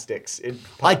gymnastics? In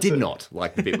I part did two? not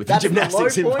like the bit with the That's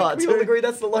gymnastics the in low point? part We all 2. agree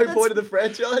that's the low point of the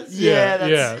franchise? Yeah,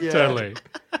 totally.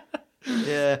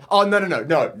 Yeah. Oh no!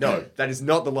 That is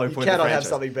not the low point. cannot of the have franchise.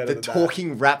 something better The than that.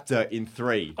 talking raptor in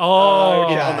 3. Oh,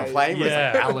 Okay. On the plane, where it's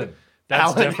yeah. like, Alan. That's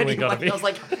Alan, definitely and gotta like, be. I was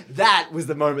like, that was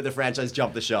the moment the franchise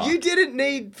jumped the shark. You didn't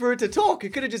need for it to talk. It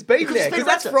could have just been there. Because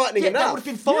that's frightening yeah, enough. That would have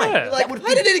been fine. Yeah. That Like, would have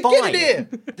how been did it fine. get in here?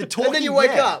 The talking, And then you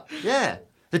wake yeah. up. Yeah.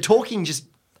 The talking just.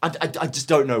 I just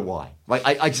don't know why. Like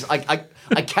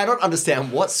I cannot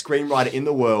understand what screenwriter in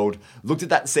the world looked at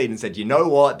that scene and said, you know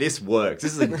what, this works.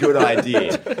 This is a good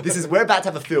idea. We're about to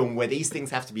have a film where these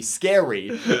things have to be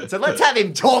scary. So let's have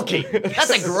him talking. That's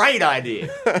a great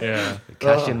idea. Yeah.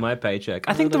 Cash in my paycheck.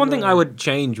 I think the one thing I would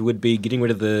change would be getting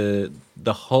rid of the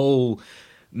whole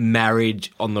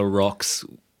marriage on the rocks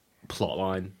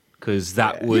plotline. Because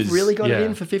that was You've really got yeah. it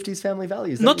in for 50s family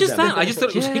values. not haven't you, just that. Sam? I just thought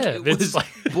it was, Yeah, it was it's like-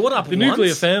 brought up The nuclear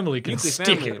once. family can Nuclear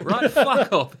stick family, it. right?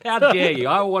 Fuck off! How dare you?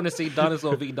 I want to see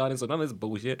dinosaur v dinosaur. None of this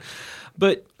bullshit.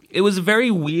 But it was very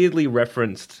weirdly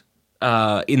referenced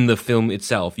in the film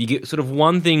itself. You get sort of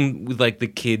one thing with like the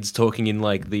kids talking in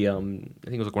like the I think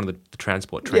it was like one of the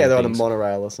transport train Yeah, they're on a things.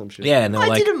 monorail or some shit. Yeah, and they're I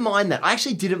like, didn't mind that. I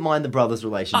actually didn't mind the brothers'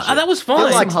 relationship. that was fine.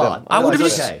 That liked was them. hard. I I would have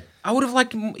liked just, okay. I would have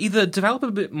liked either develop it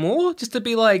a bit more, just to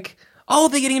be like, oh,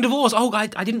 they're getting a divorce. Oh, I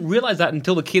didn't realize that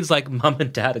until the kids like mum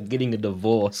and dad are getting a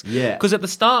divorce. Yeah. Because at the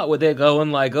start where they're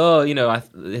going like, oh, you know,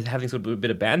 they're having sort of a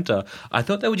bit of banter, I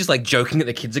thought they were just like joking that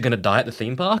the kids are going to die at the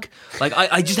theme park. Like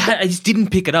I just didn't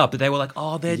pick it up that they were like,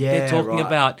 oh, they're Yeah, talking right,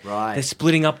 about right. they're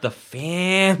splitting up the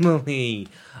family.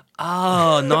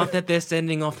 Oh, not that they're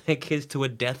sending off their kids to a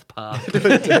death park.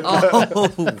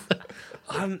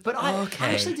 Oh. But I Okay.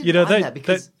 actually didn't You know, mind that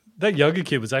because... that younger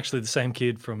kid was actually the same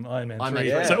kid from Iron Man 3. Iron Man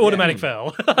three, So yeah. automatic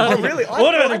foul. Oh, really?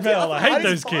 Automatic foul. I hate didn't-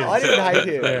 those kids. I didn't hate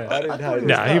him. Yeah. I didn't hate him.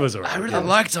 Nah, he was alright. I really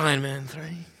liked Iron Man 3.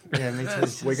 Yeah, me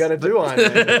too. We're going to do Iron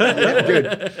Man. Yeah,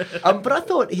 good. But I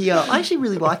thought I actually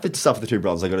really liked the stuff with the two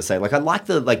brothers, I got to say. Like, I like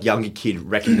the younger kid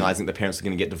recognizing the parents are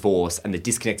going to get divorced and the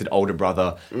disconnected older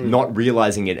brother not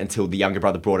realizing it until the younger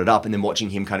brother brought it up and then watching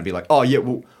him kind of be like, oh, yeah,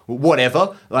 well,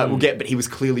 whatever. Like, we'll get, but he was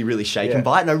clearly really shaken Yeah.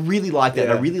 by it. And I really liked that.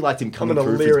 And I Yeah. really liked him coming I'm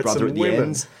gonna through for leer his at brother some at the women.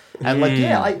 end. And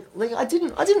I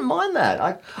didn't mind that.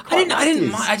 I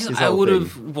didn't mind. I would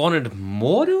have wanted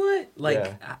more to it. Like,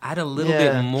 Yeah. add a little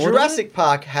Yeah. bit more. Jurassic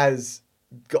Park has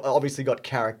obviously got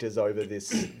characters over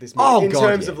this movie. Oh, in God,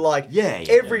 terms yeah. of like Yeah,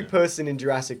 every person in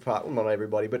Jurassic Park, well, not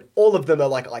everybody, but all of them are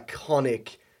like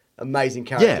iconic, amazing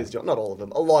characters. Not all of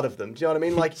them, a lot a lot of them. Do you know what I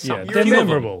mean? Like Yeah, you they're remember-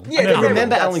 memorable. Yeah, You they're remember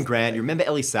memorable. Alan Grant, you remember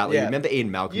Ellie Sattler, Yeah. you remember Ian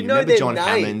Malcolm, You you know remember their John names.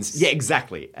 Hammonds. Yeah,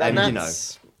 exactly. And,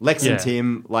 that's- Lex Yeah. and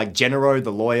Tim, like Gennaro,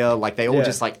 the lawyer, like they all Yeah.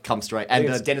 just like come straight. And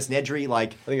it's- Dennis Nedry,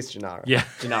 like I think it's Gennaro. Yeah.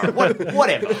 Gennaro,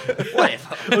 whatever.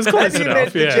 It was close Maybe you enough,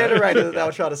 meant the yeah. generator that they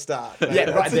were trying to start.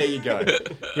 Yeah, right, there you go.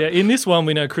 Yeah, in this one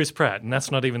we know Chris Pratt, and that's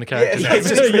not even the character Yeah, name. it's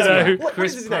just You know? what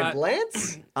is his name? Pratt.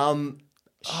 Lance?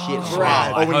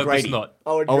 Brad. I Owen hope Grady. it's not.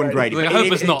 Owen Grady. Like, I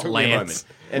hope it's It not took me a Lance. moment.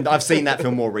 And I've seen that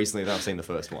film more recently than I've seen the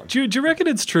first one. Do you reckon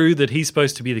it's true that he's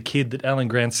supposed to be the kid that Alan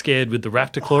Grant scared with the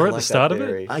raptor claw at the start of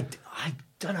it? I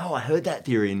don't know. I heard that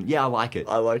theory, and yeah, I like it.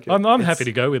 I'm happy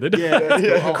to go with it.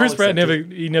 Yeah. Chris Pratt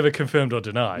never confirmed or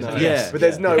denied. But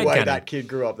there's no way Headcanon. that kid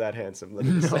grew up that handsome. Let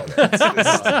me just say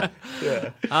that.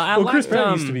 Well, Chris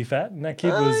Pratt used to be fat, and that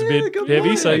kid was a bit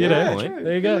heavy, so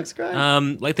there you go. Looks great.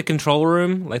 Like the control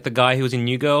room, like the guy who was in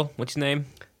New Girl. What's his name?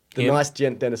 The Him? nice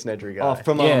Dennis Nedry guy. Oh,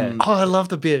 from Yeah. Oh, I love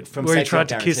the bit From where he Sexual tried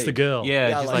to kiss the Guaranteed. girl. Yeah,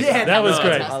 I just like like that. That was No,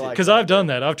 great I like because I've done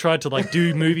that. I've tried to like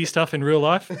do movie stuff in real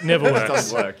life. Never works.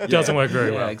 Doesn't work. Doesn't work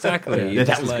very Yeah, well. exactly. Yeah, You're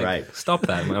that just was like, great. Stop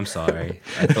that. I'm sorry.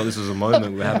 I thought this was a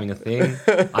moment. We're having a thing.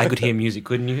 I could hear music,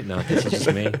 couldn't you? No, this is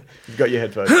just me. You've got your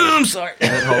headphones. I'm sorry.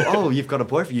 And that whole, you've got a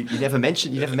boyfriend. You never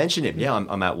mention him. Yeah,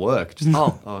 I'm at work. Just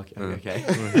okay.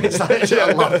 It's like,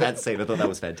 I love that scene. I thought that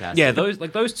was fantastic. Yeah,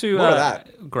 those two More of are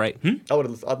that. great.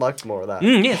 I'd like more of that.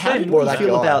 Yeah, How did More you of that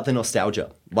feel guy. about the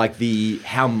nostalgia? Like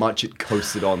how much it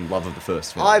coasted on love of the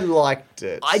first film? I liked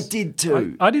it. I did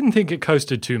too. I didn't think it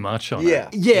coasted too much on Yeah.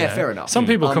 it. Yeah, fair enough. Some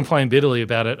people complain bitterly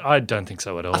about it. I don't think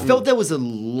so at all. I felt there was a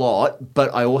lot,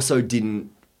 but I also didn't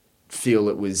feel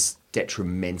it was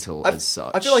detrimental as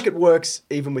such. I feel like it works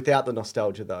even without the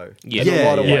nostalgia, though. Yeah. In a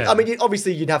lot of Yeah. ways. I mean,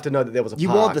 obviously, you'd have to know that there was a You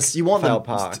park. want the failed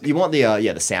park. the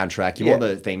soundtrack. You want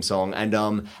the theme song, and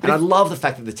I love the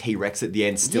fact that the T-Rex at the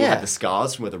end still had the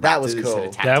scars from where the raptors That was cool. had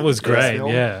attacked. That in was the first great,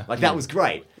 film. yeah. Like that was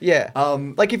great. Yeah.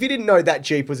 Like if you didn't know that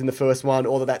Jeep was in the first one,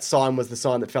 or that sign was the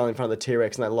sign that fell in front of the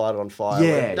T-Rex and they light it on fire.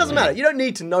 Yeah, it doesn't yeah. matter. You don't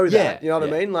need to know that. Yeah, You know what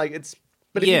I yeah. mean? Like it's.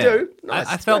 But if Yeah. you do, nice,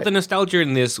 I it's felt great. the nostalgia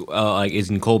in this, like, is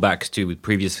in callbacks to with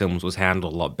previous films, was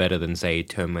handled a lot better than, say,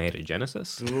 Terminator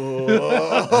Genesis,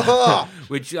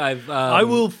 which I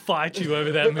will fight you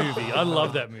over that movie. I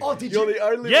love that movie. Oh, did You're you? the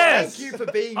only Yes! Thank you for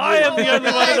being. I am the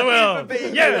only one in the world.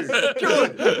 Yes,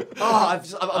 good. I'm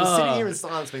sitting here in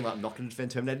silence, being like, I'm not going to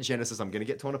defend Terminator Genesis. I'm going to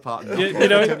get torn apart. You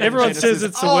know, everyone says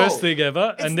it's the worst thing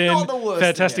ever, and then not the worst thing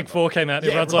Fantastic ever. Four came out,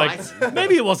 and Yeah, everyone's right. like,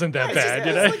 maybe it wasn't that bad,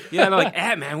 you know? yeah, they're like,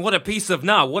 man, what a piece of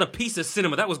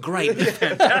cinema. That was great.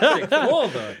 Fantastic Four,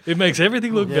 though. It makes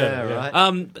everything look better. Yeah,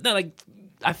 right. But no, like,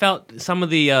 I felt some of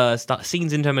the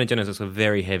scenes in Terminator Genesis were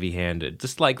very heavy-handed.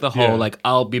 Just like the whole, Yeah. like,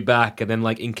 I'll be back, and then,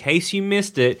 like, in case you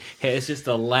missed it, it's just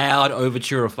a loud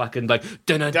overture of fucking, like,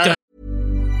 dun-dun-dun.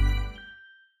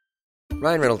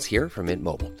 Ryan Reynolds here from Mint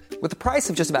Mobile. With the price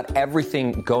of just about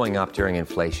everything going up during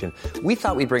inflation, we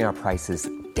thought we'd bring our prices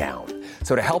down.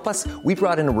 So to help us, we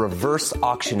brought in a reverse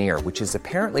auctioneer, which is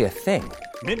apparently a thing.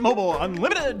 Mint Mobile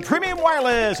Unlimited Premium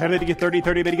Wireless. How to get 30,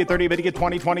 30, bit to get 30, bit to get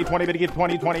 20, 20, 20, bit to get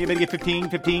 20, 20, bit to get 15,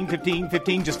 15, 15,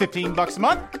 15, just $15 a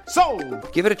month?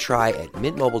 Sold! Give it a try at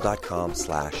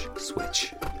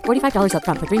mintmobile.com/switch. $45 up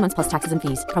front for 3 months plus taxes and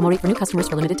fees. Promo rate for new customers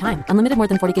for limited time. Unlimited more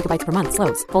than 40 gigabytes per month.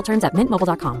 Slows full terms at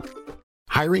mintmobile.com.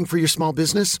 Hiring for your small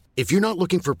business? If you're not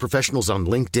looking for professionals on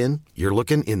LinkedIn, you're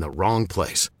looking in the wrong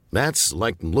place. That's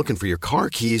like looking for your car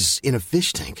keys in a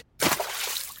fish tank.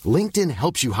 LinkedIn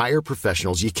helps you hire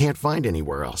professionals you can't find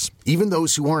anywhere else, even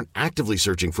those who aren't actively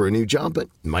searching for a new job but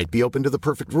might be open to the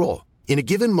perfect role. In a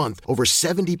given month, over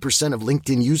 70% of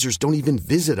LinkedIn users don't even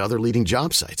visit other leading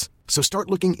job sites. So start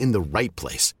looking in the right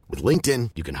place. With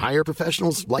LinkedIn, you can hire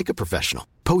professionals like a professional.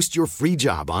 Post your free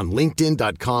job on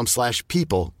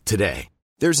linkedin.com/people today.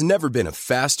 There's never been a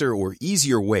faster or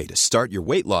easier way to start your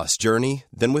weight loss journey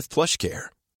than with PlushCare.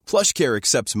 PlushCare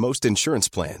accepts most insurance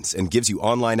plans and gives you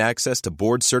online access to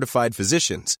board-certified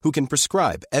physicians who can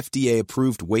prescribe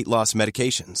FDA-approved weight loss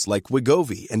medications like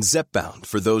Wegovy and Zepbound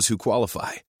for those who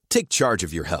qualify. Take charge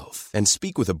of your health and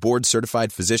speak with a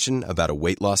board-certified physician about a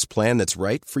weight loss plan that's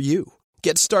right for you.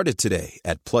 Get started today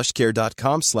at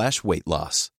plushcare.com/weight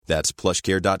loss. That's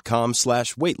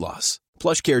plushcare.com/weight loss.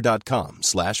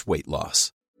 plushcare.com/weight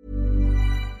loss.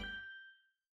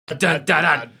 Dun, dun,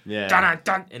 dun, Yeah. dun, dun,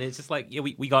 dun. And it's just like, yeah,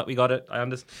 we got it. I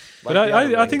understand. But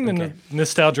I think the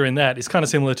nostalgia in that is kind of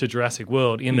similar to Jurassic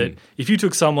World in that if you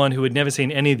took someone who had never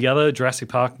seen any of the other Jurassic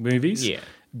Park movies,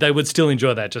 they would still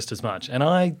enjoy that just as much. And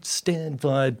I stand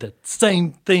by the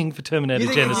same thing for Terminator You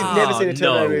think Genesis. if you've never seen a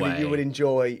Terminator no movie, you way. would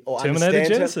enjoy or Terminator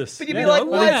understand Genesis. But you'd Yeah, be like, no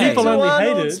what? way. People only hate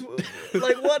Arnold's-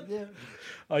 Like, what?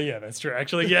 Oh, yeah, that's true,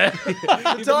 actually, yeah.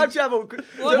 The time travel.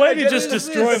 Way to just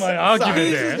destroy my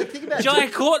argument there. Jai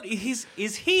Court, is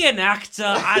he an actor?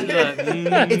 I don't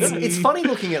know. It's funny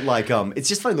looking at like it's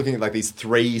just funny looking at like these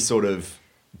three sort of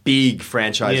big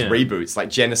franchise reboots like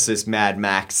Genesis, Mad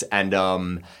Max, and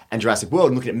Jurassic World,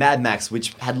 and looking at Mad Max,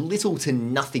 which had little to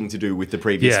nothing to do with the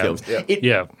previous films.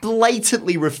 It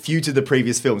blatantly refuted the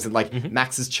previous films, and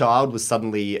Max's child was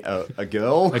suddenly a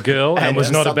girl. A girl, and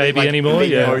was not a baby anymore.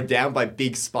 Being mowed down by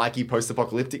big, spiky,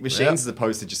 post-apocalyptic machines as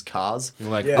opposed to just cars.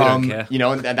 Like, we don't care. You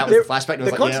know, and that was the flashback. And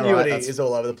The continuity is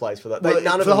all over the place for that. None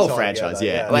of for the whole them tie franchise,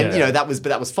 together, Like, you know, that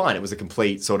was fine. It was a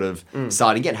complete sort of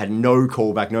start again. Had no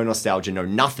callback, no nostalgia, no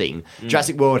nothing.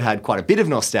 Jurassic World had quite a bit of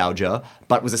nostalgia,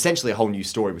 but was essentially a whole new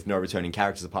story with no returning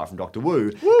characters apart from Dr. Wu.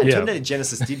 And Terminator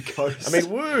Genesis did coast.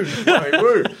 woo.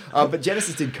 But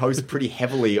Genesis did coast pretty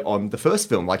heavily on the first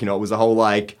film. Like, you know, it was a whole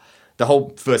the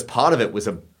whole first part of it was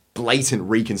a blatant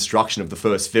reconstruction of the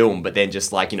first film, but then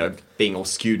just like, you know, being all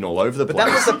skewed and all over the place. But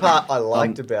that was the part I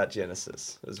liked about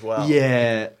Genesis as well.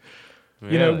 Yeah.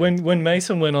 You know, when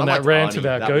Mason went on that rant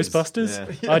about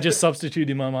Ghostbusters, Yeah. I just substituted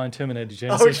in my mind Terminator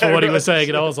Genesis for what he was saying,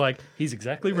 and I was like, he's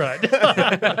exactly right.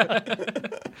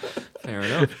 Fair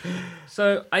enough.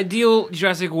 So, ideal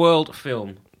Jurassic World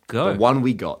film. Go. The one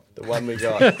we got.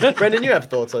 Brendan, you have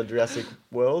thoughts on Jurassic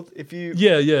World? If you,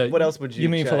 yeah. What else would you? You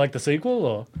mean for change? like the sequel,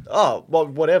 or? Oh, well,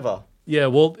 whatever. Yeah,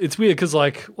 well, it's weird because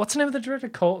like, what's the name of the director?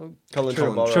 Colin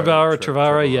Trevorrow.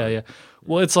 Trevorrow. Yeah.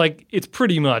 Well, it's like it's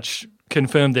pretty much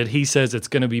confirmed that he says it's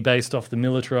going to be based off the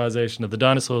militarization of the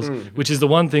dinosaurs, which is the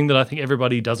one thing that I think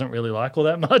everybody doesn't really like all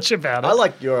that much about it. I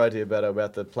like your idea better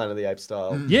about the Planet of the Apes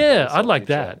style. Yeah, I'd like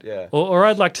that. Yeah. Or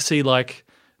I'd like to see like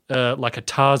a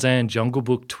Tarzan Jungle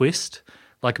Book twist.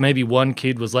 Like maybe one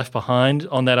kid was left behind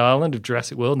on that island of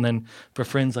Jurassic World and then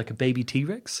befriends like a baby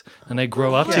T-Rex and they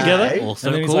grow up together. Also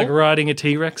and then he's cool. like riding a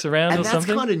T-Rex around And or that's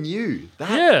something. kind of new.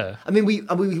 Yeah. I mean,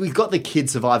 we've got the kid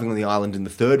surviving on the island in the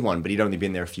third one, but he'd only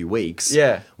been there a few weeks.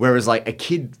 Yeah. Whereas like a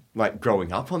kid like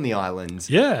growing up on the island.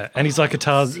 Yeah, and he's like a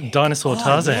dinosaur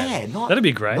Tarzan. Yeah, that'd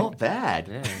be great. Not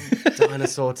bad.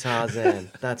 Dinosaur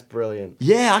Tarzan. That's brilliant.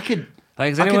 Yeah, I could. Like,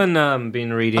 has anyone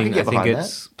been reading? get I think behind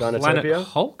it's that. Planet Dinotopia?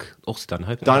 Hulk. Also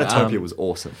Dinotopia. Dinotopia was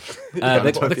awesome.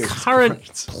 The current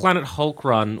Planet Hulk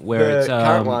run, where it's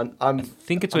current one. I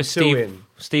think it's I'm where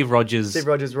Steve Rogers. Steve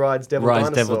Rogers rides Devil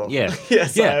Dinosaur. Yeah.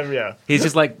 Yes, yeah. I am, yeah. He's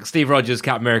just like Steve Rogers,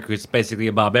 Captain America, who's basically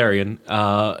a barbarian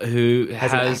who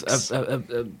has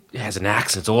an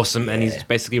axe. It's awesome, and he's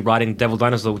basically riding Devil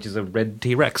Dinosaur, which is a red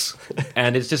T-Rex,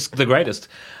 and it's just the greatest.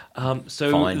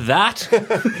 So Fine. that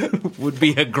would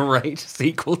be a great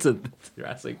sequel to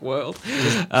Jurassic World.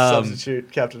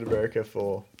 Substitute Captain America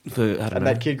for I don't know.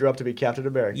 that kid grew up to be Captain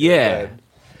America. Yeah.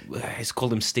 He's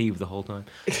called him Steve the whole time.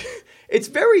 It's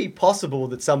very possible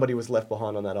that somebody was left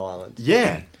behind on that island.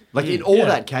 Yeah. Like in all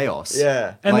that chaos.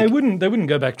 Yeah. And Like- they wouldn't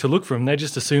go back to look for him. They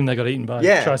just assume they got eaten by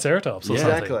Yeah. a Triceratops or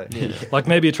something. Exactly. Like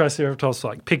maybe a Triceratops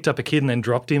like picked up a kid and then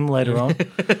dropped him later on.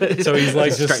 So he's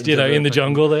like just Straight into in the the-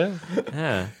 jungle there.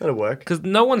 Yeah. That'll work. Because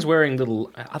no one's wearing little...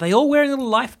 Are they all wearing little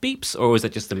life beeps? Or is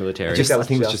it just the military? I think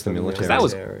it was just the military. Because that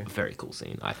was military. a very cool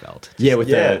scene, I felt. Yeah, with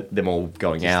Yeah. them all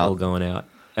going Just all out. going out.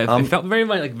 It felt very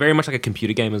much like a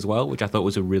computer game as well, which I thought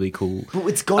was a really cool... But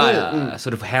it's got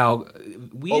sort of how... Or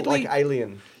Weirdly... like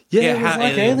Alien. Yeah, Yeah, it was how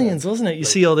like Alien- aliens, wasn't it? You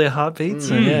see all their heartbeats.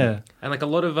 And yeah. And like a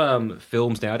lot of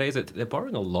films nowadays, they're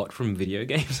borrowing a lot from video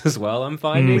games as well, I'm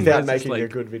finding. Without It's just making a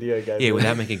good video game. Yeah,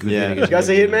 without making a good Yeah. video game. Did you guys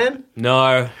see Hitman?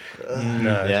 No.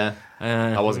 No. Yeah.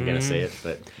 Uh, I wasn't going to see it,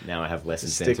 but now I have less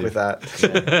incentive. Stick with that.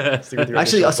 Stick with your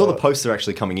Actually, I initial saw the thought. poster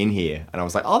actually coming in here, and I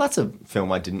was like, "Oh, that's a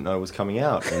film I didn't know was coming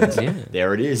out." And Yeah.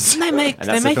 there it is. They make- and that's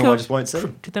they the make film a- I just won't see.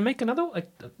 Did they make another?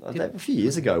 A few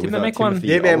years ago. Didn't with, they make one? Timothy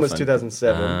Hitman was Olyphant.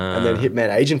 2007, and then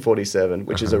Hitman Agent 47,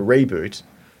 which is a reboot.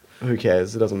 Who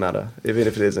cares? It doesn't matter. Even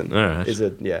if it isn't. All right. Is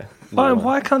it? Yeah.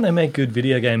 Why can't they make good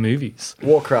video game movies?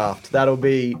 Warcraft. That'll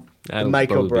be That'll the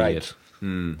make or probably be break. it.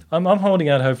 I'm holding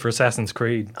out hope for Assassin's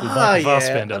Creed with Oh, Michael yeah.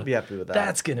 Fassbender. I'd be happy with that.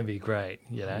 That's going to be great,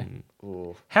 you know.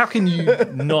 Ooh. How can you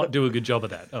not do a good job of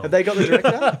that? Oh, Have they got the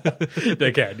director?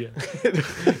 they can, yeah.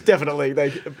 Definitely.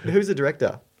 Who's the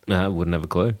director? I wouldn't have a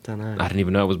clue. Dunno. I didn't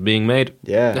even know it was being made.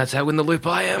 Yeah. That's how in the loop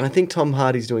I And I am. think Tom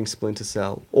Hardy's doing Splinter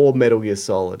Cell or Metal Gear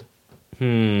Solid.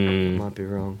 Might be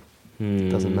wrong.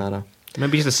 Doesn't matter.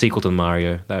 Maybe just a sequel to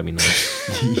Mario. That would be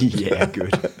nice. Yeah,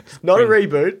 good. Not a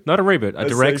reboot. Not a reboot, a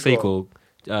direct sequel.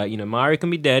 sequel. Mario can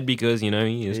be dead because, he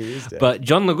is. He is dead. But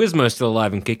John Leguizo's still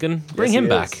alive and kicking. Bring Yes, him he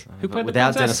back. is. Who played the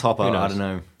Without princess? Dennis Hopper, Who I knows? don't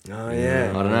know. Oh,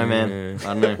 yeah. I don't know, man. I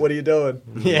don't know. What are you doing?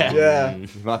 Yeah. Yeah. You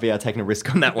might be taking a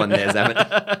risk on that one there,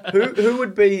 Zamet. Who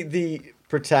would be the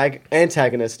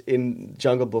antagonist in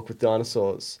Jungle Book with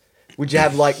dinosaurs? Would you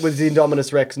have, was the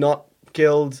Indominus Rex not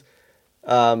killed?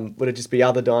 Would it just be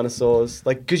other dinosaurs?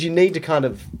 Because you need to kind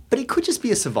of... But it could just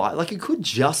be a survival. It could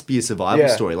just be a survival Yeah.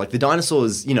 story. Like the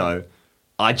dinosaurs,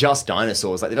 are just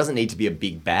dinosaurs. Like, there doesn't need to be a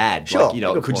big bad. Sure, Like, you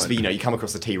know, it good could just be, point. you know, you come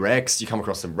across the T-Rex, you come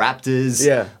across some raptors.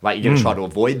 Yeah. Like, you're going to try to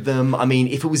avoid them. I mean,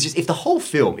 if the whole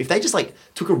film, if they just, like,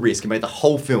 took a risk and made the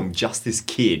whole film just this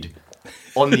kid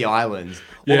on the island,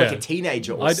 or like a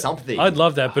teenager or something. I'd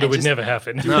love that, but it would just- never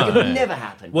happen. It would never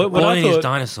happen. What All I I need is thought,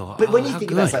 dinosaur. But when you how think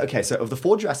good. about it, it's like, okay, so of the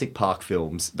 4 Jurassic Park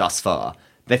films thus far,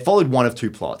 they followed one of 2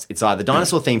 plots. It's either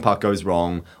dinosaur theme park goes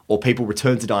wrong, or people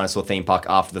return to dinosaur theme park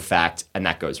after the fact, and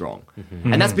that goes wrong.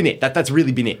 And that's been it. That's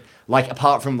really been it. Like,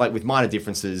 apart from, like, with minor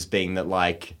differences being that,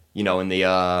 like, you know, in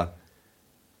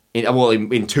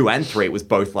 2 and 3, it was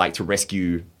both, like, to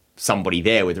rescue somebody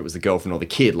there, whether it was the girlfriend or the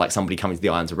kid, like somebody coming to the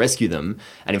island to rescue them.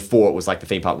 And in 4, it was like the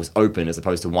theme park was open as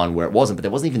opposed to 1 where it wasn't. But there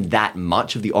wasn't even that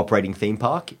much of the operating theme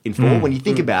park in 4. When you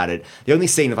think about it, the only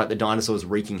scene of like the dinosaurs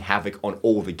wreaking havoc on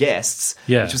all the guests,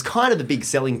 which was kind of the big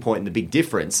selling point and the big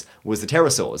difference, was the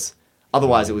pterosaurs.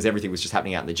 Otherwise, it was everything was just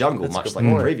happening out in the jungle, much like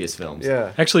the previous films.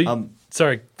 Yeah. Actually,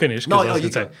 sorry, finish. 'cause No, I was you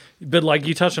gonna go. But like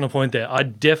you touched on a point there. I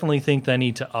definitely think they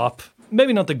need to up,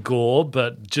 maybe not the gore,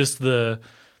 but just the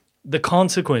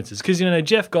consequences. Because, you know,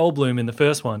 Jeff Goldblum in the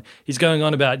first one, he's going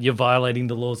on about you're violating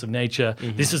the laws of nature.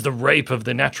 This is the rape of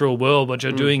the natural world, what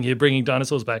you're doing here, bringing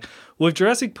dinosaurs back. Well, if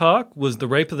Jurassic Park was the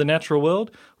rape of the natural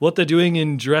world, what they're doing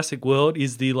in Jurassic World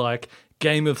is the, like,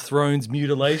 Game of Thrones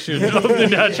mutilation of the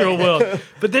natural world.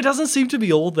 But there doesn't seem to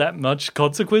be all that much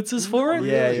consequences for it.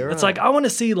 Yeah, you're It's right. like, I want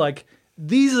to see, like,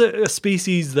 these are a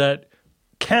species that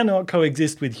cannot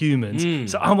coexist with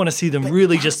humans. So I want to see them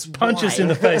really just punch us in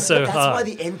the face so That's hard. why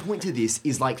the end point to this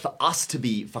is like for us to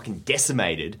be fucking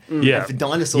decimated Yeah. and for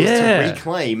dinosaurs Yeah. to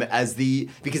reclaim as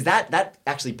because that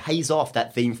actually pays off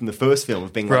that theme from the first film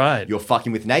of being like, Right. you're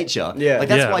fucking with nature. Yeah. Like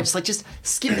that's Yeah. why just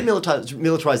skip the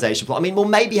militarization plot. I mean, we'll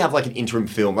maybe have like an interim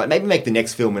film, like maybe make the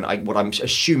next film and what I'm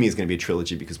assuming is going to be a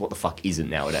trilogy because what the fuck isn't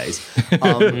nowadays?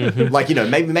 Like, you know,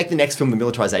 maybe make the next film the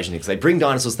militarization because they bring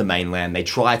dinosaurs to the mainland. They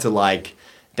try to like.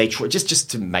 They try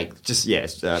just to make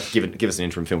give us an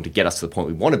interim film to get us to the point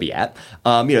we want to be at.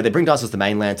 You know, they bring dinosaurs to the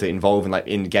mainland to involve and like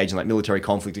engage in like military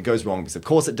conflict. It goes wrong because of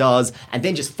course it does, and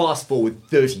then just fast forward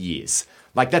 30 years.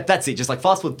 Like that's it. Just like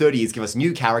fast forward 30 years, give us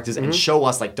new characters and show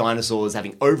us like dinosaurs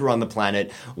having overrun the planet.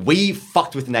 We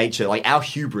fucked with nature, like our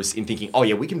hubris in thinking, oh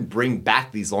yeah, we can bring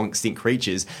back these long extinct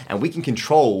creatures and we can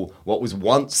control what was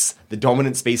once the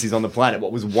dominant species on the planet,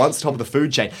 what was once top of the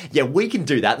food chain. Yeah, we can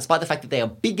do that despite the fact that they are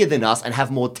bigger than us and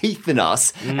have more teeth than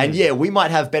us. And yeah, we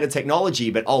might have better technology,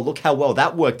 but oh, look how well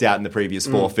that worked out in the previous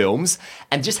 4 films.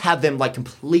 And just have them like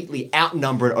completely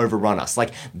outnumber and overrun us.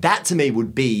 Like that to me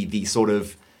would be the sort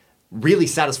of really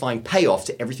satisfying payoff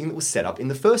to everything that was set up in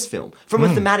the first film, from a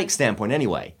thematic standpoint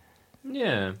anyway.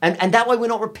 Yeah. And that way we're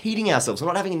not repeating ourselves. We're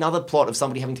not having another plot of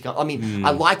somebody having to come... I mean,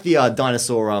 I like the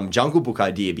dinosaur Jungle Book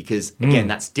idea because, again,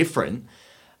 that's different.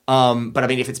 But I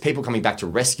mean, if it's people coming back to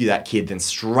rescue that kid, then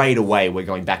straight away we're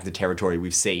going back into territory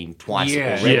we've seen twice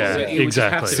already. Yeah, So it would just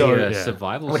have exactly. to So, be a yeah.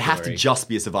 survival It would have to story. just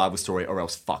be a survival story or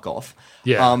else fuck off.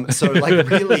 Yeah. So like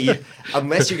really,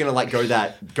 unless you're going to like go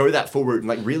that full route and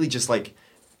like really just like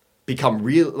become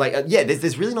real, like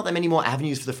there's really not that many more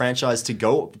avenues for the franchise to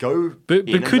go But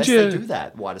in could unless you they do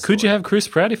that wider could you story. have Chris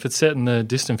Pratt if it's set in the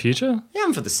distant future? Yeah,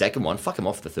 I'm for the second one. Fuck him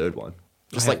off for the third one.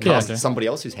 Just like Yeah, cast okay. somebody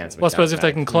else who's handsome. Well, I and suppose if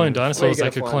they can charismatic. clone dinosaurs, gonna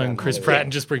they could find clone that? Chris Pratt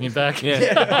and just bring him back.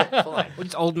 Yeah. Fine. Well,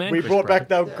 just old man. We Chris brought Pratt.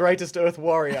 back the greatest Earth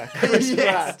warrior, Chris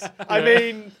Yes. Pratt. I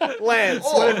mean, Lance,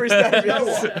 whatever his name You know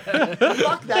is. what?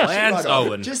 Fuck that Lance shit right off.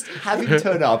 Owen. Just have him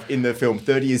turn up in the film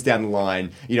 30 years down the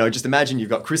line. You know, just imagine you've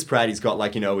got Chris Pratt. He's got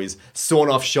like, you know, his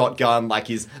sawn-off shotgun, like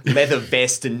his leather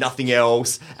vest and nothing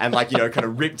else, and like, you know, kind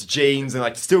of ripped jeans, and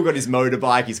like still got his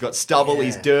motorbike. He's got stubble.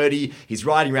 He's dirty. He's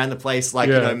riding around the place, like,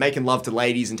 you know, making love to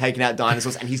ladies and taking out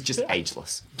dinosaurs, and he's just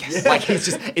ageless. Like he's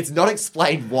just, it's not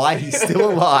explained why he's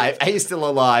still alive, A, he's still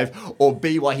alive, or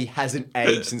B, why he hasn't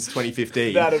aged since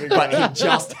 2015. That'd be But great. he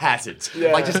just hasn't.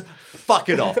 Yeah. Like just fuck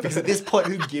it off, because at this point,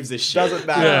 who gives a shit? Doesn't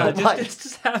matter. Yeah. Like,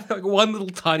 Just have like one little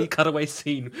tiny cutaway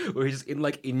scene where he's just in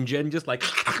like InGen, just like,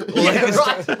 or, yeah, like this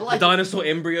right. Like, dinosaur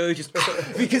embryo, just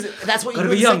because that's what you Gotta do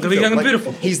be in the young, second gotta be film. young and Like,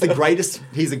 beautiful. He's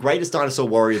the greatest dinosaur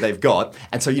warrior they've got,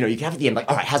 and so you know you can have at the end like,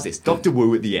 all right, how's this? Dr.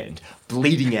 Wu at the end,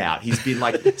 bleeding out. He's been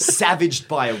like savaged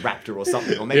by a raptor or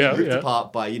something, or maybe ripped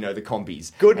apart by the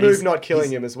combies. Good And move he's- not killing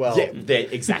he's- him as well. Yeah,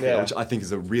 exactly. Yeah. Which I think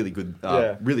is a really good,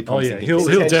 Yeah. really Oh promising. yeah, thing. he'll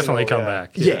intentional, definitely come yeah.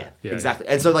 back. Yeah, exactly.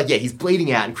 And so, like, he's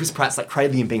bleeding out, and Chris Pratt's like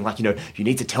cradling him, being like, you know, you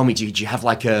need to tell me, do you have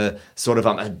like a sort of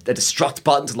a destruct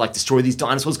button to like destroy these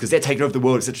dinosaurs because they're taking over the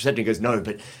world, etc., etc. And he goes, no,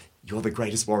 but you're the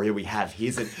greatest warrior we have.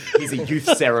 Here's a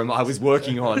youth serum I was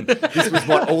working on. This was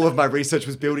what all of my research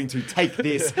was building to. Take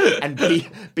this and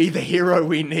be the hero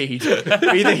we need.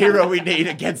 Be the hero we need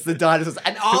against the dinosaurs.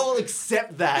 And I will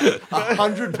accept that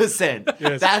 100%.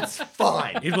 Yes. That's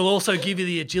fine. It will also give you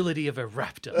the agility of a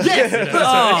raptor. Yes!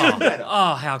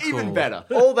 Oh, how cool. Even better.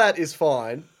 All that is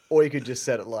fine, or you could just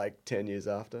set it like 10 years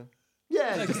after.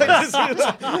 Yeah,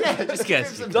 Just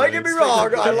guess. Don't get me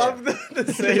wrong, I love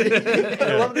the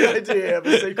I love the idea of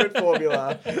a secret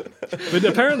formula. But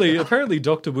apparently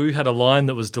Dr. Wu had a line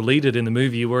that was deleted in the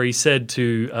movie where he said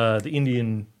to the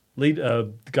Indian lead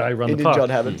guy who run the Indian park, John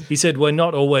Hammond. he said, we're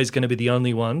not always going to be the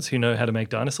only ones who know how to make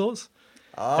dinosaurs.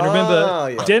 And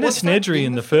remember, Dennis Nedry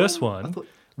in the first one,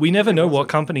 we never know what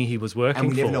company he was working for.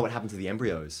 And we never know what happened to the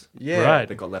embryos. Yeah. Right.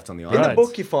 That got left on the In island. the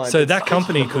book you find... So that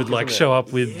company could like show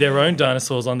up with their own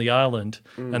dinosaurs on the island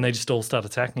and they just all start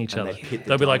attacking each other.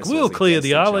 They'll be like, we'll clear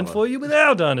the island for you with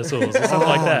our dinosaurs or something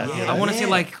like that. I want to see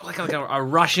like a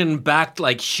Russian-backed,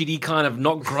 like shitty kind of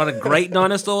not great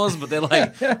dinosaurs, but they're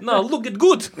like, no, look it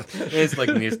good. It's like,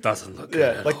 this doesn't look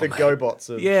good. Yeah, like the GoBots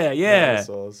of Yeah.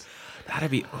 dinosaurs.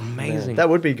 That'd be amazing. That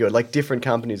would be good. Like different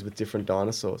companies with different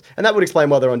dinosaurs. And that would explain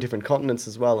why they're on different continents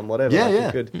as well and whatever. Yeah, like,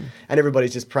 yeah. Good. And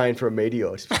everybody's just praying for a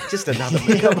meteor. Just another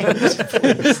one.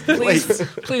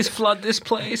 Please flood this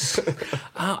place.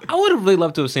 I would have really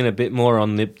loved to have seen a bit more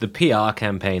on the PR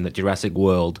campaign that Jurassic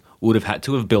World would have had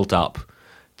to have built up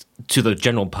to the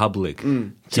general public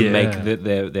to make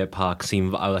their park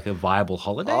seem like a viable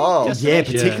holiday. Oh, yeah,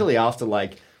 destination. particularly after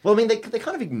like... Well, I mean, they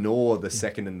kind of ignore the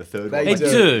second and the third one. They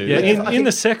do. Yeah, Yeah. in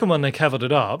the second one, they covered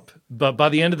it up, but by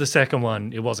the end of the second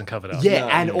one, it wasn't covered up. Yeah,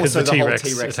 and 'Cause also the whole T-Rex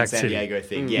T-Rex in attacked San City. Diego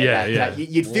thing. Yeah, That,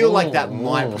 you'd feel like that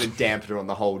might put a dampener on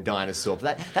the whole dinosaur.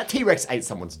 But that T-Rex ate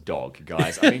someone's dog,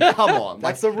 guys. I mean, come on.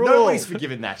 That's the rule. Nobody's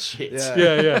forgiven that shit.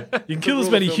 Yeah. You can kill as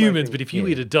many of humans, but if you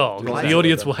eat a dog, Right. the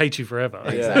audience will hate you forever.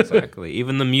 Exactly.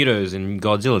 Even the Mutos in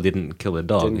Godzilla didn't kill a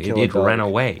dog. Didn't kill a It dog. ran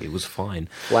away. It was fine.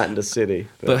 Flattened a city.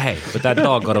 But that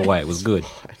dog got away. It was good.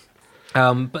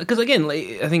 But because again,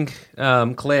 like, I think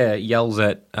Claire yells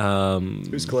at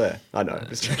Who's Claire? I know.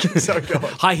 Just checking. Sorry, go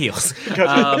on. High Heels.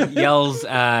 Yells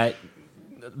at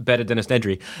better Dennis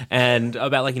Nedry and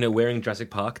about like wearing Jurassic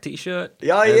Park t-shirt.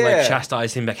 Oh, and, yeah. like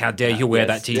chastise him like how dare you wear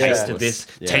that t-shirt to this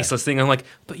tasteless thing. I'm like,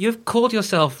 but you've called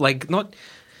yourself like not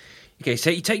okay. So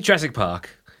you take Jurassic Park.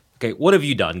 Okay, what have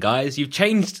you done, guys? You've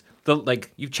changed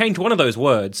one of those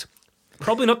words.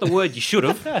 Probably not the word you should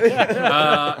have.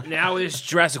 Now it's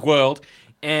Jurassic World,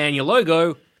 and your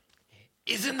logo.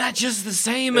 Isn't that just the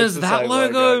same as the that same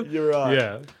logo? You're right.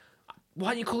 Yeah.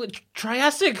 Why don't you call it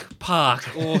Triassic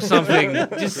Park or something?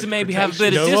 Just to maybe have a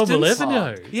bit of No one distance. will ever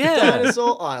know. Yeah.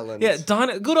 Dinosaur Island. Yeah,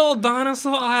 good old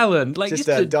Dinosaur Island. Like Just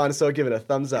a dinosaur giving a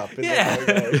thumbs up. Isn't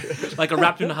it? like a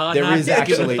wrapped in a hard There hat. is just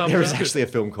give it a thumbs there is up. actually a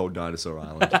film called Dinosaur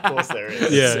Island. Of course there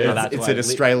is. Yeah. It's an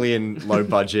Australian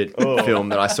low-budget film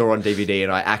that I saw on DVD,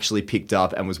 and I actually picked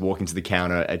up and was walking to the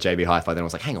counter at JB Hi-Fi. Then I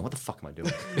was like, "Hang on, what the fuck am I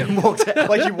doing?" And walked out.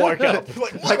 Like you woke up.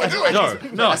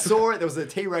 Like, No. I saw it. There was a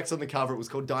T-Rex on the cover. It was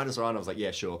called Dinosaur Island. I was like,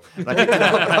 "Yeah, sure." And I picked it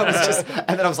up,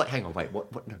 and then I was like, "Hang on, wait,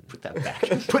 what? No, put that back.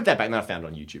 Put that back." And then I found it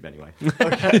on YouTube anyway.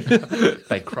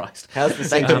 Thank Christ. How's the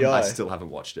Thank CGI? I still haven't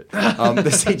watched it. The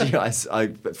CGI, I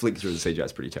flicked through the CGI.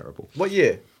 Is pretty terrible. What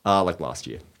year? Like last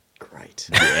year. Great.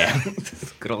 Yeah.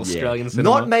 Good old Yeah. Australian cinema.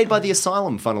 Not made by the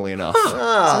Asylum, funnily enough.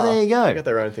 Ah, So there you go. They got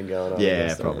their own thing going on. I Yeah,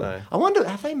 guess, don't probably. they? I wonder,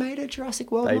 have they made a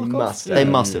Jurassic World They knockoff? must have. They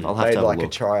must have. I'll have Made to have like a a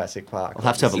look. Jurassic Park. I'll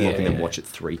have to have a look and then Yeah. watch it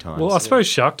 3 times. Well, I suppose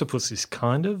Sharktopus is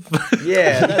kind of.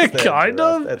 Yeah, that's Kind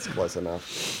of. That's close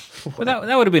enough. Well,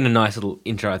 that would have been a nice little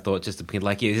intro, I thought, just to be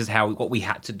like, yeah, this is what we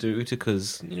had to do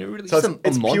because really. So it's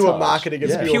a pure montage. marketing.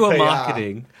 It's Yeah. Pure PR.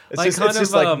 marketing. It's Like, just, kind it's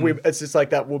just of, like it's just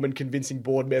like that woman convincing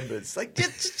board members. Like,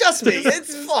 just me.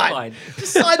 It's fine.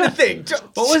 Just sign the thing.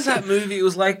 What was that movie? It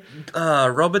was like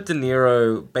Robert De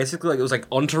Niro. Basically, like it was like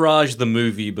Entourage the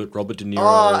movie, but Robert De Niro.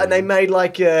 Oh, and they made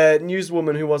like a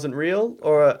newswoman who wasn't real,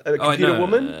 or a computer no,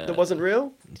 woman that wasn't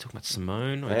real. You talking about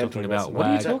Simone? Or I are you am talking talking about about Simone. What are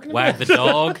you Wag, talking Wag about? the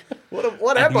dog? What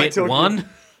am I Admit talking? one?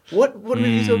 What are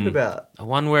you talking about? A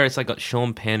one where it's like got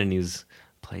Sean Penn and his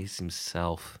plays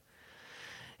himself.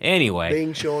 Anyway,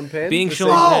 Being Sean Penn. Being The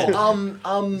Sean scene-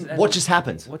 Penn. What just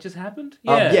happened? What just happened?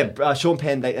 Sean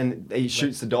Penn, he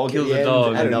shoots the dog Kills at the the end,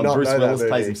 dog. I and did not Bruce know that Willis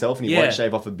plays movie. himself, and he Yeah. won't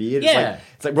shave off a beard. Yeah.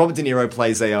 It's like Robert De Niro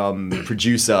plays a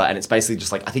producer, and it's basically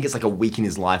just like, I think it's like a week in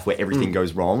his life where everything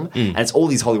goes wrong, and it's all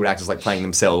these Hollywood actors like playing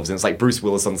themselves, and it's like Bruce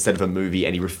Willis on the set of a movie,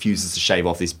 and he refuses to shave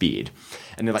off this beard.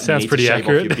 and they're like, Sounds you need pretty to shave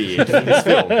off your accurate. beard in this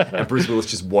film. And Bruce Willis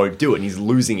just won't do it, and he's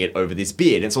losing it over this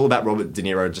beard. And it's all about Robert De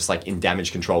Niro just like in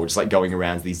Damage Control, just like going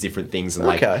around to these different things and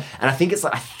like. Okay. And I think it's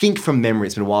like, I think from memory,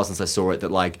 it's been a while since I saw it,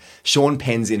 that like Sean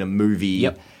Penn's in a movie,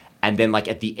 and then like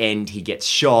at the end he gets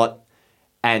shot.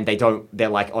 And they're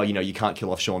like, oh, you know, you can't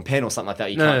kill off Sean Penn or something like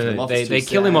that. You can't kill him off. They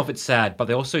kill him off. It's sad, but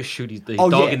they also shoot the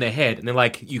dog in the head, and they're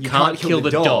like, you can't kill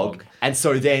the dog. And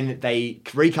so then they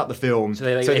recut the film, so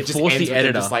they it just force ends the with them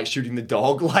editor. just like shooting the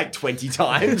dog like 20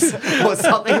 times or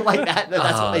something like that. And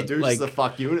that's what they do, just to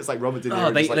fuck you. And it's like Robert De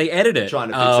Niro just, like, they edit it, trying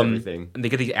to fix everything. And they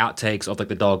get these outtakes of like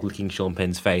the dog licking Sean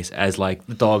Penn's face as like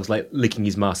the dog's like licking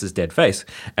his master's dead face,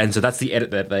 and so that's the edit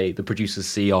that the producers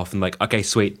see off and like, okay,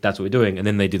 sweet, that's what we're doing. And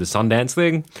then they do the Sundance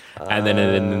thing, and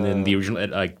then the original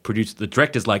like producer, the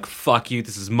director's like, fuck you,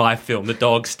 this is my film. The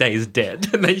dog stays dead,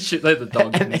 and they shoot like the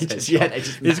dog. And they just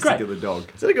it's great. The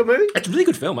dog. Is it a good movie? It's a really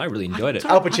good film. I really enjoyed it.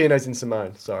 Al Pacino's in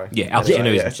Simone. Sorry. Yeah, Al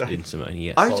Pacino's sorry. in Simone.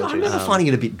 Yeah, I remember finding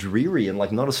it a bit dreary and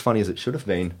like not as funny as it should have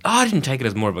been. I didn't take it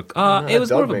as more of a. It was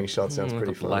dog more of being a shot sounds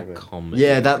pretty black funny. comedy.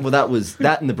 Yeah, that was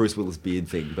that and the Bruce Willis beard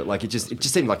thing, but like it just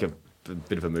seemed like a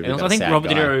bit of a movie. And about I think a sad Robert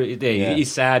De guy. Niro,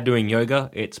 he's sad doing yoga.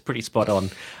 It's pretty spot on.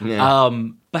 Yeah.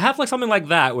 But have like something like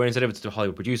that, where instead of it's a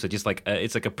Hollywood producer, just like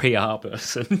it's like a PR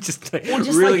person, just, like, Or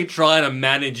just really like- trying to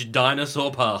manage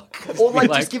Dinosaur Park. Or like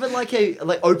just give it like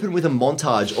open with a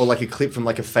montage or like a clip from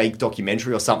like a fake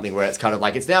documentary or something where it's kind of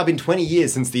like, it's now been 20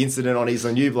 years since the incident on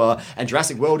Isla Nublar and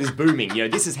Jurassic World is booming. You know,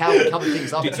 this is how we cover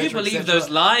things up. Did you etc., believe etc. those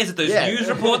lies that those news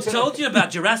reports told you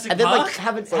about Jurassic And then Park? like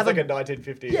have Sounds like a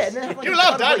 1950s. Yeah, and then have, like, You a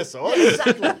love kind of, like- dinosaurs. Yeah,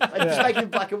 exactly. Like, just make it in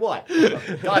black and white.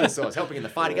 Dinosaurs helping in the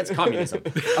fight against communism.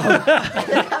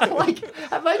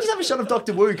 Maybe just have a shot of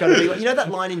Dr. Wu kind of thing. Like, you know that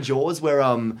line in Jaws where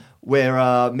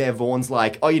Mayor Vaughn's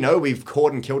like, oh, you know, we've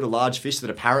caught and killed a large fish that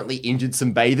apparently injured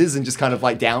some bathers, and just kind of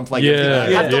like downplay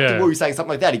everything. Have Dr. Wu saying something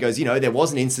like that. He goes, you know, there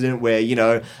was an incident where, you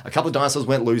know, a couple of dinosaurs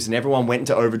went loose and everyone went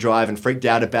into overdrive and freaked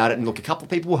out about it, and look, a couple of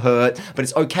people were hurt, but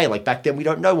it's okay. Like back then we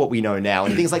don't know what we know now,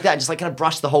 and things like that. And just like kind of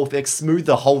brush the whole thing, smooth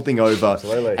the whole thing over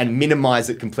and minimize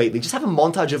it completely. Just have a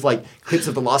montage of like clips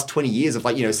of the last 20 years of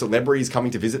like, you know, celebrities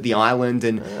coming to visit the island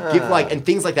and give like, and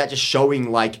things like that, just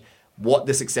showing like what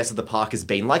the success of the park has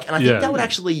been like. And I think that would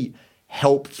actually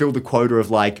help fill the quota of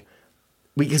like,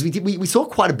 because we saw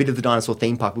quite a bit of the dinosaur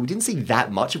theme park, but we didn't see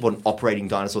that much of what an operating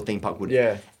dinosaur theme park would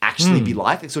actually be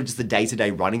like sort of just the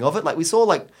day-to-day running of it. Like we saw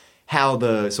like how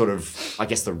the sort of, I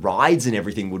guess the rides and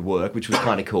everything would work, which was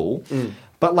kind of cool.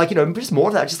 But like, you know, just more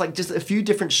of that, just a few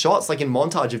different shots like in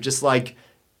montage of just like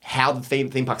how the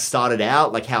theme park started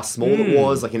out, like how small it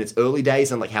was, like in its early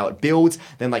days, and like how it builds,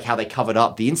 then like how they covered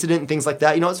up the incident and things like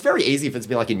that. You know, it's very easy if it's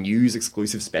been like a news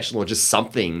exclusive special or just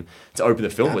something to open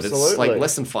the film with. It's like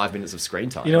less than 5 minutes of screen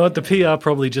time. You know what? The PR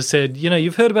probably just said, you know,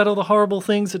 you've heard about all the horrible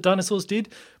things that dinosaurs did,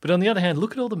 but on the other hand,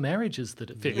 look at all the marriages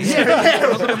that it fixed.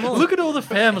 Look at all the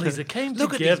families that came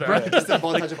together. Just a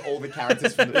montage of all the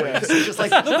characters from the movie. Just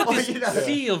like, Look at this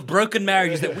sea of broken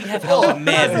marriages that we have held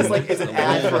men. It's an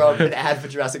ad for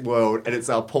Jurassic World, and it's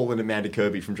Paul and Amanda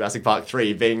Kirby from Jurassic Park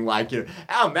 3 being like, you know,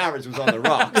 our marriage was on the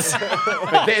rocks,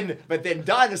 but then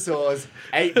dinosaurs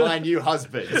ate my new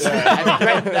husband and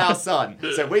threatened our son.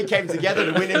 So we came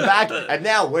together to win him back, and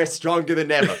now we're stronger than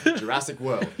ever. Jurassic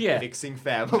World, fixing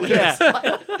families. Yeah.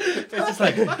 It's just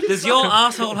like, Does your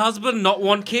asshole husband not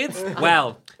want kids?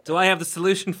 Well, do I have the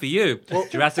solution for you?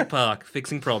 Jurassic Park,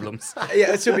 fixing problems.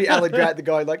 Yeah, it should be Alan Grant, the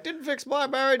guy like, didn't fix my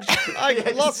marriage.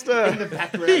 I lost her. in the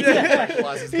background.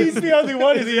 He's the only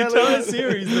one in the entire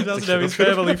series that doesn't have his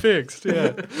family fixed.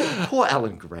 Yeah. Poor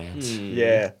Alan Grant.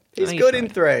 Yeah. He's good in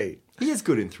 3. He is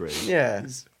good in 3. Yeah.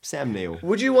 He's Sam Neill.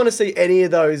 Would you want to see any of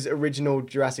those original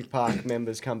Jurassic Park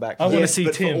members come back? I want to see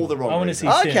but for Tim. all the wrong I want to see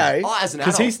reasons. Tim. Okay. Oh, as an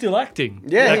Because adult. he's still acting.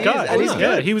 Yeah, that he guy. is, and he's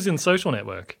good. He was in Social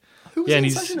Network. Who was Yeah, in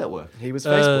and Social Network? He was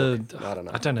Facebook. I don't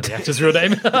know. I don't know the actor's real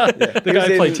name. The guy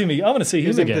who played Timmy. I want to see He him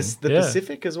was in again. the Yeah.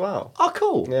 Pacific as well. Oh,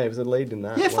 cool. Yeah, he was a lead in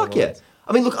that. Yeah, fuck yeah.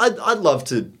 I mean, look, I'd love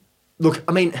to... Look,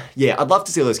 I mean, yeah, I'd love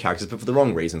to see all those characters, but for the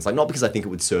wrong reasons. Like, not because I think it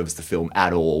would service the film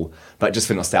at all, but just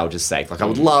for nostalgia's sake. Like, I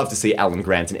would love to see Alan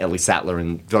Grant and Ellie Sattler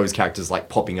and those characters, like,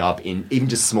 popping up in even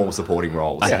just small supporting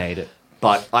roles. I hate it.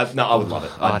 But, I would love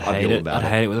it. I'd be hate all it. about I'd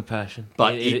hate it with a passion.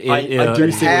 But I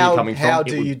do see where you're coming from. How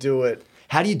do you do it?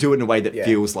 How do you do it in a way that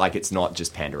feels like it's not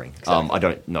just pandering? I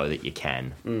don't know that you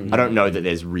can. I don't know that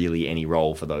there's really any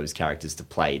role for those characters to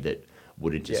play that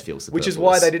wouldn't just feel superfluous. Which is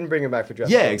why they didn't bring him back for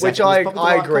Jurassic Yeah, Park, exactly. Which It was probably the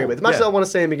I right agree call. with. Much as Yeah. I want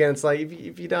to see him again, it's like,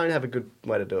 if you don't have a good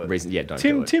way to do it. Reason, don't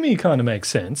do it. Timmy kind of makes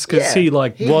sense because he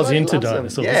was really into loves them.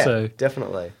 dinosaurs. Yeah, So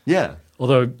definitely. Yeah.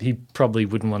 although he probably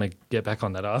wouldn't want to get back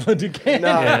on that island again.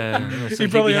 No. Yeah. He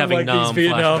probably had like these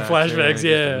Vietnam flashbacks.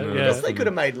 Yeah, I guess they could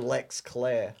have made Lex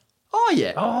Claire. Oh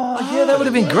yeah. Oh, yeah, that would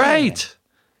have been great.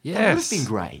 That would have Yes. been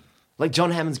great. Like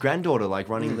John Hammond's granddaughter, like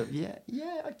running the yeah.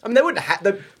 I mean, they wouldn't.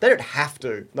 They don't have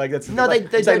to. Like that's No, like,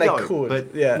 they I'm saying don't, could.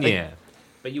 but- yeah. Yeah.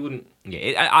 But you wouldn't.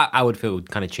 Yeah, I would feel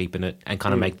kind of cheapen it and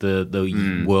kind of make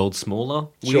the world smaller.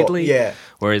 Sure, Weirdly, yeah.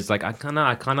 Whereas, like, I kind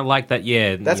of like that.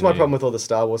 Yeah, That's you my know. problem with all the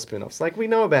Star Wars spin-offs. Like we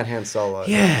know about Han Solo.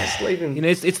 Yeah, Just leave him. you know,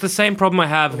 it's the same problem I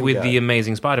have him with go. the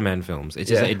Amazing Spider-Man films. It's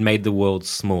just Yeah. it made the world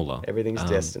smaller. Everything's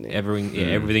destiny.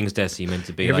 Everything's destiny meant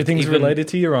to be. Everything's like, even, related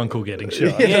to your uncle getting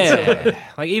shot. Yeah,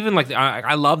 like even like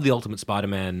I love the Ultimate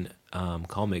Spider-Man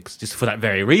comics just for that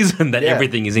very reason that Yeah.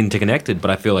 everything is interconnected. But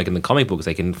I feel like in the comic books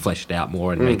they can flesh it out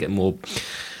more and make it more.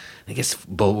 I guess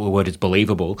the word is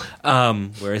believable.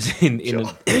 Whereas in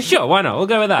sure, why not? We'll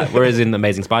go with that. Whereas in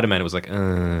Amazing Spider-Man, it was like,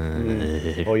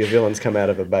 All your villains come out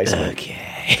of a basement.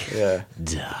 okay, Yeah.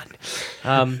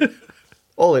 done.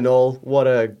 All in all, what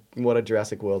a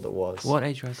Jurassic World it was. What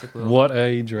a Jurassic World! What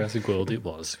a Jurassic World it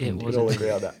was. It We was can all agree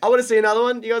on that. I want to see another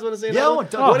one. You guys want to see Yeah, another I one?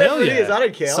 want- oh, Whatever hell it yeah. is, I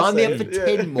don't care. I'll Sign me see up for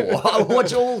it. 10 more. I'll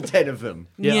watch all 10 of them.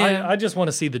 Yeah, Yeah. I just want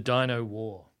to see the Dino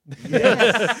War.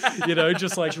 You know,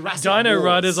 just like Dino Wars.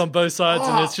 Riders on both sides,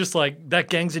 and it's just like that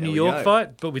Gangs of New we York go.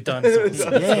 fight, but with dinosaurs.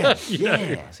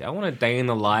 Yeah. See, I want a day in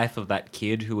the life of that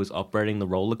kid who was operating the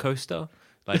roller coaster,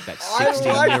 like that I like that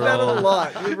a 16-year-old.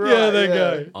 lot. You're right, Yeah, there you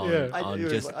go. On, Yeah. I on do it.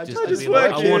 just, I just, tried to be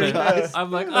work like, you, I want guys.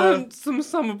 I'm like, some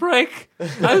summer break.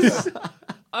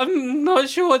 I'm not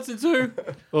sure what to do.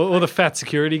 Or the fat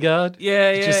security guard.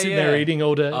 Yeah, Just sitting there eating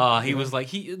all day. He was like,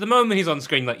 the moment he's on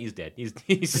screen, like he's dead. He's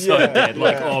so Yeah, dead.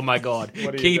 Like, yeah. oh my god,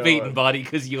 What are you keep doing? eating, buddy,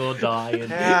 because you'll die in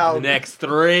How the next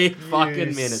 3 You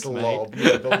fucking minutes, slob.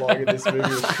 mate. You belong in this movie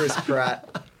with Chris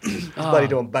Pratt. He's bloody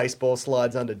doing baseball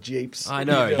slides under jeeps. I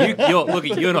know.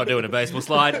 You're not doing a baseball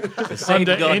slide. The same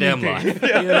Under goddamn anything.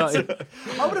 life. You're not-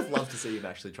 I would have loved to see him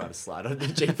actually try to slide on the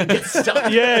Jeep and get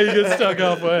stuck. Yeah, you get stuck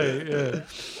halfway.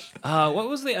 Yeah. what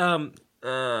was the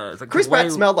it's like Chris the way-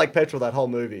 Pratt smelled like petrol that whole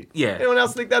movie. Yeah. Anyone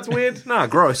else think that's weird? Nah,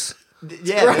 gross.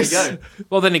 Yeah, there you go.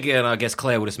 Well, then again, I guess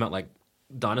Claire would have smelled like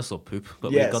dinosaur poop,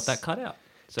 but Yes. we got that cut out.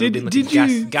 So Did- it'd been like did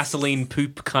a you- gasoline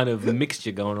poop kind of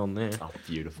mixture going on there? Oh,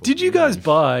 beautiful. Did you guys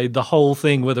buy the whole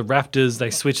thing where the Raptors,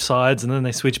 they switch sides and then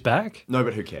they switch back? No,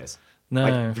 but who cares?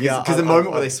 No. Because the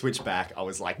moment where they switch back, I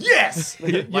was like, yes!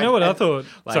 You know what I thought?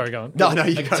 Sorry, go on. No,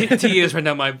 you go. Tears ran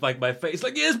down my face,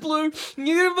 like, yes, Blue,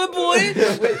 you're my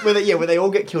boy. where they all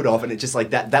get killed off, and it just like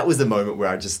that was the moment where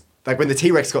I just like when the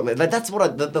T-Rex got like that's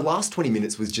what the last 20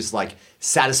 minutes was just like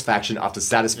satisfaction after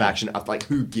satisfaction after like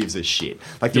who gives a shit.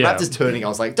 Like the Yeah. Raptors turning, I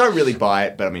was like, don't really buy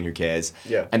it, but I mean, who cares?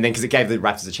 Yeah. And then because it gave the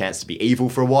Raptors a chance to be evil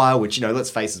for a while, which let's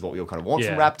face is what we all kind of want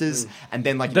from Yeah. Raptors. And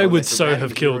then like They when would they're so surrounding have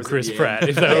the killed heroes at Chris the end. Pratt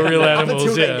if they were real animals. Up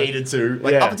until Yeah. they needed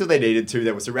to, up until they needed to,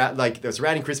 they were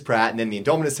surrounding Chris Pratt, and then the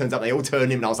Indominus turns up, they all turn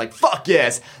him, and I was like, fuck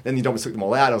yes. Then the Indominus took them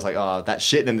all out. I was like, oh, that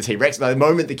shit. And then the T-Rex. By the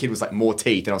moment the kid was like more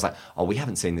teeth, and I was like, oh, we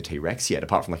haven't seen the T-Rex yet,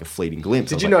 apart from like a fleeting glimpse.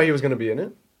 Did you know he was going to be in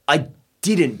it? I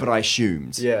didn't, but I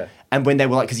assumed. Yeah. And when they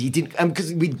were like, because he didn't,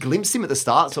 because we glimpsed him at the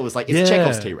start, so it was like, it's Yeah.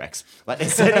 Chekhov's T-Rex. Like, they're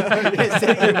setting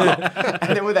him up.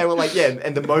 And then when they were like, yeah,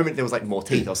 and the moment there was like more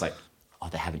teeth, I was like, oh,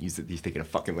 they haven't used it. They're going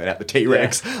to fucking let out the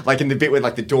T-Rex. Yeah. Like in the bit where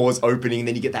like the door's opening, and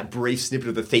then you get that brief snippet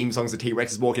of the theme songs. The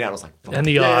T-Rex is walking out. I was like, fuck And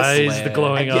the yes. eyes, the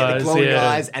glowing eyes. the glowing yeah.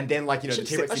 eyes, and then like the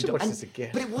T-Rex. I should watch this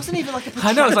again. But it wasn't even like a.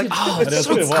 I know, it's like, oh, That's it's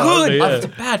so what it was, good. yeah. It's a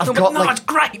bad film, I've got, but no, like, it's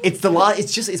great. It's the last.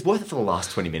 It's worth it for the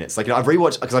last 20 minutes. Like I've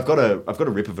rewatched because I've got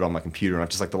a rip of it on my computer, and I've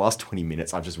just like the last 20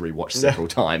 minutes I've just rewatched several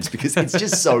times because it's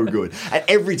just so good. And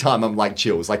every time I'm like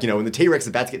chills. Like when the T-Rex is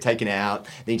about to get taken out,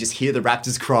 then you just hear the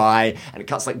Raptors cry, and it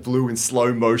cuts like Blue in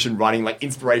slow motion running, like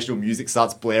inspirational music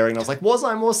starts blaring. And I was like, was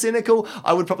I more cynical?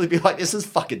 I would probably be like, this is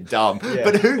fucking dumb. Yeah.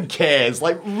 But who cares?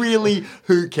 Like really,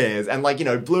 who cares? And like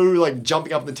Blue like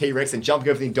jumping up on the T-Rex and jumping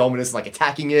over the Indominus, like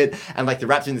attacking it, and like the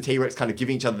Raptor and the T-Rex kind of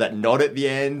giving each other that nod at the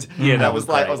end. Yeah, And that was was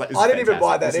like, great. I was like, this is I didn't even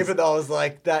buy fantastic. that, This is- even though I was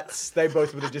like, they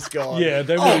both would have just gone. Yeah,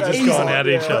 they would have just easy. gone at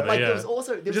each Yeah. other. Like, there Yeah. was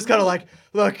also there was Just kind of like,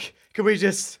 look, can we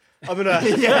just... I'm gonna...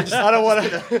 Yeah, just- I don't want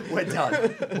to... we're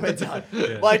done. We're done.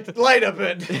 Like, later,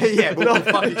 but... Yeah, we'll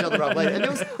fuck each other up later. And there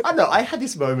was, I don't know, I had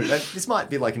this moment, and this might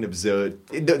be like an absurd,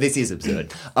 no, this is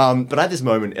absurd, but I had this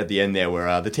moment at the end there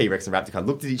where the T-Rex and Raptor kind of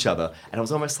looked at each other, and I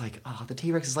was almost like, oh, the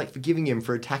T-Rex is like forgiving him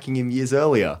for attacking him years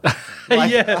earlier.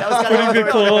 Like, Yeah, that was kind putting of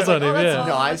the claws on him, that's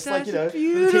yeah. nice. Like, the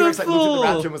T-Rex like looked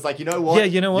at the Raptor and was like, you know what? Yeah,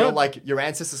 you know what? Like, your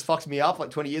ancestors fucked me up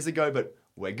like 20 years ago, but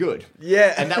we're good.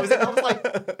 Yeah. And that was it. I was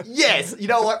like, yes, you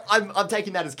know what? I'm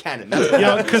taking that as canon. That's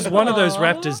Yeah, because one of those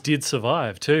raptors did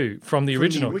survive too from the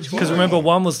original. which Because one? remember,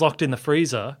 one was locked in the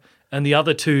freezer, and the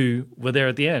other two were there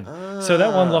at the end. So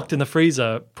that one locked in the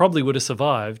freezer probably would have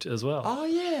survived as well. Oh,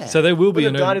 yeah. So there will be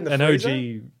Would have died in the an freezer?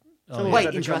 OG Oh, yeah.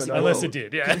 Wait, in Jurassic Unless World. it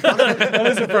did, yeah.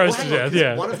 Unless it froze to death,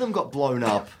 yeah. One of them got blown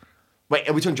up. Wait,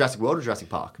 are we talking Jurassic World or Jurassic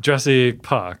Park? Jurassic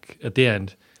Park at the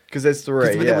end. Because there's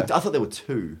 3, yeah. I thought there were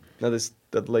 2. No, there's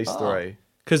at least 3.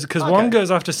 Because one goes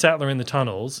after Sattler in the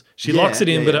tunnels. She Yeah, locks it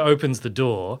in, yeah, but yeah. it opens the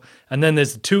door. And then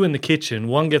there's 2 in the kitchen.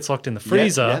 One gets locked in the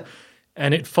freezer, yeah.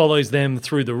 and it follows them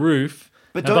through the roof.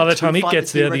 But and by don't the time 2 it fight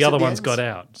gets the there, the T-Rex other at the one's end? got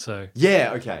out. So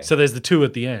Yeah, okay. So there's the 2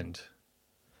 at the end.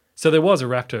 So there was a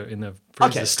raptor in the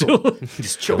freezer Okay, still. cool.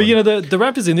 Just chilling. But you know, the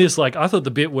raptors in this, like, I thought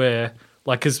the bit where,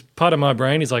 like, because part of my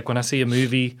brain is like when I see a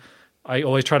movie, I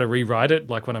always try to rewrite it,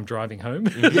 like when I'm driving home.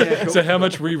 Yeah, cool. So how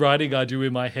much rewriting I do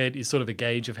in my head is sort of a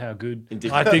gauge of how good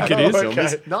I think it is. Okay.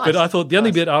 Nice. But I thought the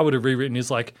only bit I would have rewritten is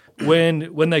like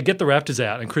when they get the raptors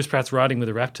out and Chris Pratt's riding with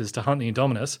the raptors to hunt the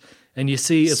Indominus, and you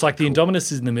see it's like the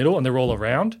Indominus is in the middle and they're all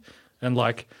around, and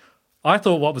like I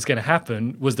thought what was going to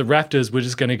happen was the raptors were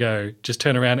just going to just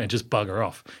turn around and just bugger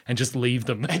off and just leave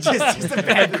them. And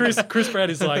Chris Pratt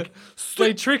is like,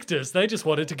 they tricked us. They just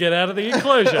wanted to get out of the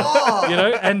enclosure, you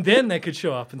know. And then they could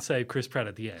show up and save Chris Pratt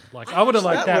at the end. Like I would have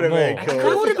liked that would've more. been cool.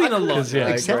 That would have been a lot. Yeah.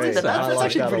 That's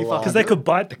actually pretty fun. Because they could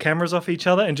bite the cameras off each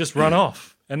other and just run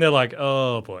off. And they're like,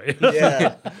 oh boy.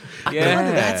 Yeah.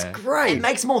 Yeah, That's great. It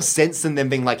makes more sense than them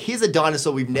being like, here's a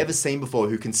dinosaur we've never seen before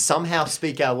who can somehow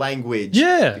speak our language.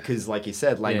 Yeah. Because, like you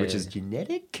said, language Yeah. is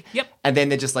genetic. Yep. And then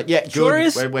they're just like, yeah, good. Sure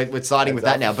is. We're siding with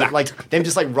that now. But, like, them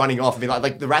just, like, running off and being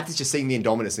like the raptors just seeing the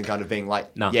Indominus and kind of being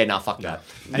like, No. yeah, nah, fuck that.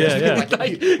 And Yeah, just being yeah.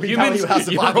 Like, we Humans, value our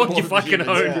survival you're on more your than fucking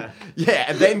humans. own. Yeah,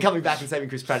 and then coming back and saving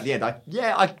Chris Pratt at the end.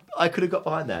 I could have got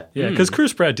behind that. Yeah, because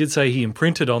Chris Pratt did say he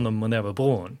imprinted on them when they were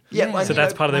born. Yeah, like, So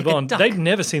that's part of their like a bond. duck. They'd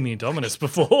never seen the Indominus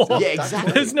before. Yeah,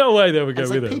 exactly. There's no way they would go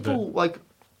It's with like it. people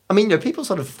people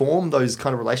sort of form those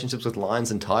kind of relationships with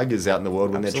lions and tigers out in the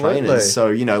world when they're trainers. So,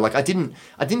 you know, like I didn't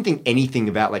think anything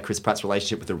about like Chris Pratt's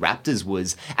relationship with the raptors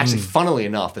was actually, funnily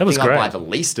enough, the That was thing I great. liked the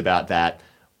least about that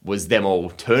was them all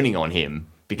turning on him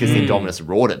because the Indominus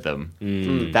roared at them.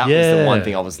 That was the Yeah. one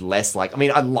thing I was less like. I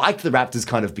mean, I liked the raptors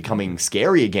kind of becoming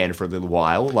scary again for a little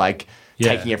while, like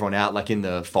Yeah. taking everyone out like in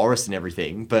the forest and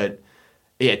everything, but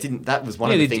yeah, it didn't. That was one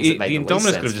of the things that made the the least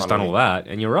Indominus sense, could have just done funnily. all that,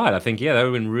 and you're right. I think that would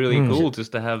have been really cool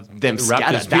just to have Them the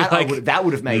scatter. Raptors be like, That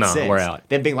would have made no, sense. we're out.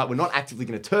 Them being like, we're not actively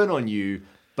going to turn on you,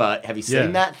 but have you seen Yeah.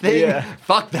 that thing? Yeah.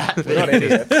 Fuck that thing. Not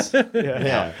idiots.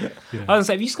 Yeah. I was gonna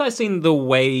say, have you guys seen the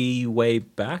Way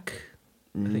Back?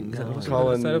 I think Colin called?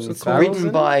 Farrell's in Written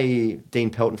it? by Dean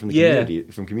Pelton from the Yeah.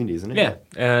 Community, isn't it? Yeah,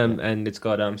 and it's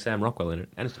got Sam Rockwell in it,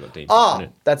 and it's got Dean. Oh, in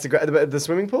it. that's a great. The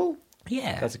swimming pool.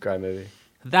 Yeah, That's a great movie.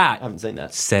 that I haven't seen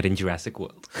that. set in Jurassic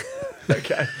World.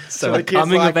 Okay. So the a kid's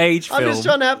coming of age I'm film. just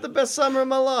trying to have the best summer of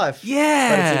my life. Yeah,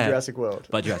 But it's in Jurassic World.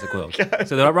 But Jurassic World.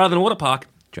 So they're rather than a water park,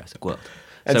 Jurassic World.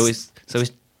 And So s-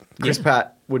 it's Chris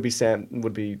Pratt would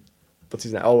be what's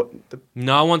his name? Oh,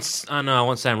 no, I want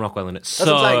Sam Rockwell in it. that's what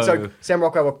I'm saying. So Sam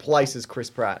Rockwell replaces Chris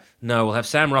Pratt. No, we'll have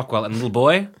Sam Rockwell and little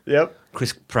boy. Yep.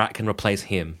 Chris Pratt can replace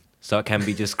him. So it can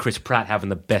be just Chris Pratt having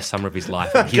the best summer of his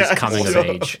life and his coming of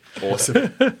age.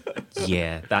 Awesome.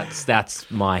 Yeah, that's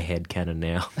my headcanon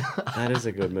now. That is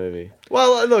a good movie.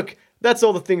 Well, look, that's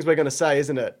all the things we're going to say,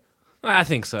 isn't it? I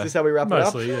think so. Is this how we wrap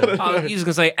Mostly, it up? yeah. I was just going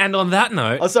to say, and on that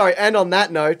note, Oh, sorry. And on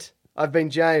that note, I've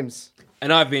been James.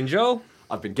 and I've been Joel.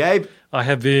 I've been Gabe. I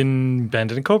have been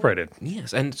Bandit Incorporated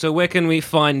Yes, and so where can we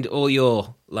find all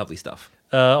your lovely stuff?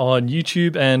 on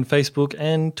YouTube and Facebook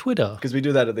and Twitter. Because we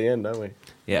do that at the end, don't we?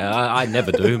 Yeah, I never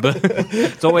do, but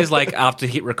it's always like after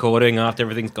hit recording, after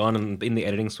everything's gone and in the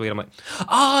editing suite, I'm like,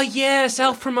 oh yeah,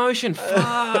 self-promotion, fuck.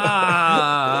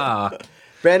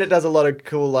 Bandit does a lot of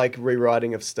cool, like,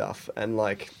 rewriting of stuff and,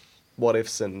 like, what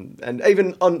ifs and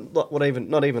even on not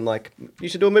even like you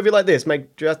should do a movie like this,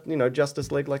 make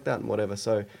Justice League like that and whatever.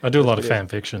 So I do a lot of Yeah. fan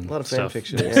fiction. a lot of fan stuff.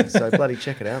 fiction. Yeah, so bloody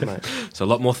check it out, mate. So a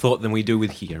lot more thought than we do with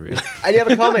here, really. And you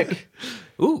have a comic.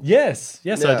 Ooh. Yes, I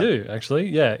Yeah. do actually.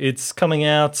 Yeah, it's coming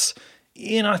out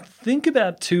in I think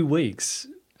about 2 weeks.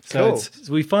 So Cool.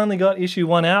 we finally got issue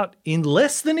 1 out in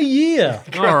less than a year.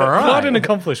 All right. Quite an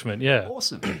accomplishment, yeah.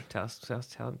 Awesome. Tell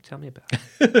me about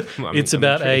it. It's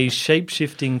about a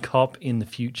shape-shifting cop in the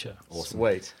future.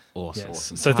 Sweet. Awesome.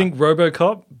 Yes. So think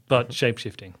RoboCop, but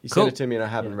shape-shifting. You Cool. sent it to me and I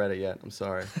haven't read it yet. I'm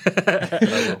sorry.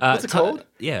 What's it called?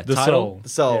 Yeah, The title. Soul. The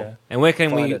Soul. Yeah. And where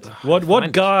can Find we... it.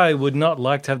 What guy would not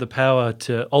like to have the power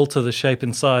to alter the shape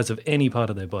and size of any part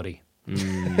of their body?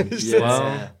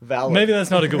 Well, Valid. Maybe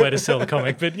that's not a good way to sell the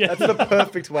comic, but yeah. That's the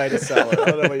perfect way to sell it. I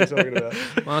don't know what you're talking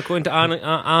about. well, according to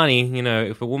Arnie, you know,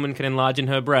 if a woman can enlarge in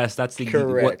her breast, that's the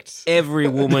Correct. What every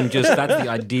woman that's the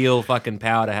ideal fucking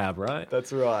power to have, right?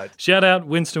 That's right. Shout out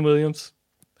Winston Williams.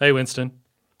 Hey, Winston.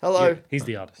 Hello. He's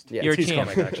the artist. Yeah. You're It's a his champ.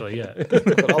 comic, actually, yeah.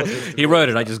 He wrote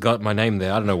it. I just got my name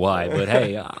there. I don't know why, but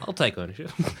hey, I'll take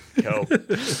ownership. Cool.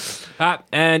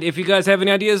 And if you guys have any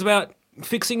ideas about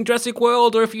fixing Jurassic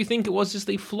World, or if you think it was just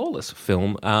a flawless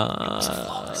film,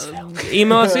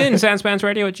 email us in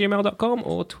sanspantsradio@gmail.com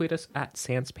or tweet us at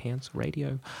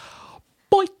sanspantsradio.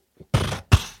 Bye.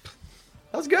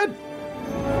 That was good.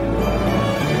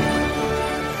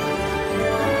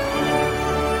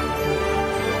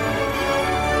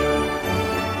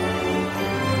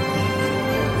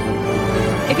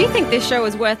 If you think this show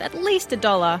is worth at least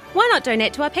 $1, why not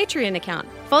donate to our Patreon account?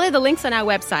 Follow the links on our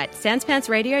website,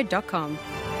 sanspantsradio.com.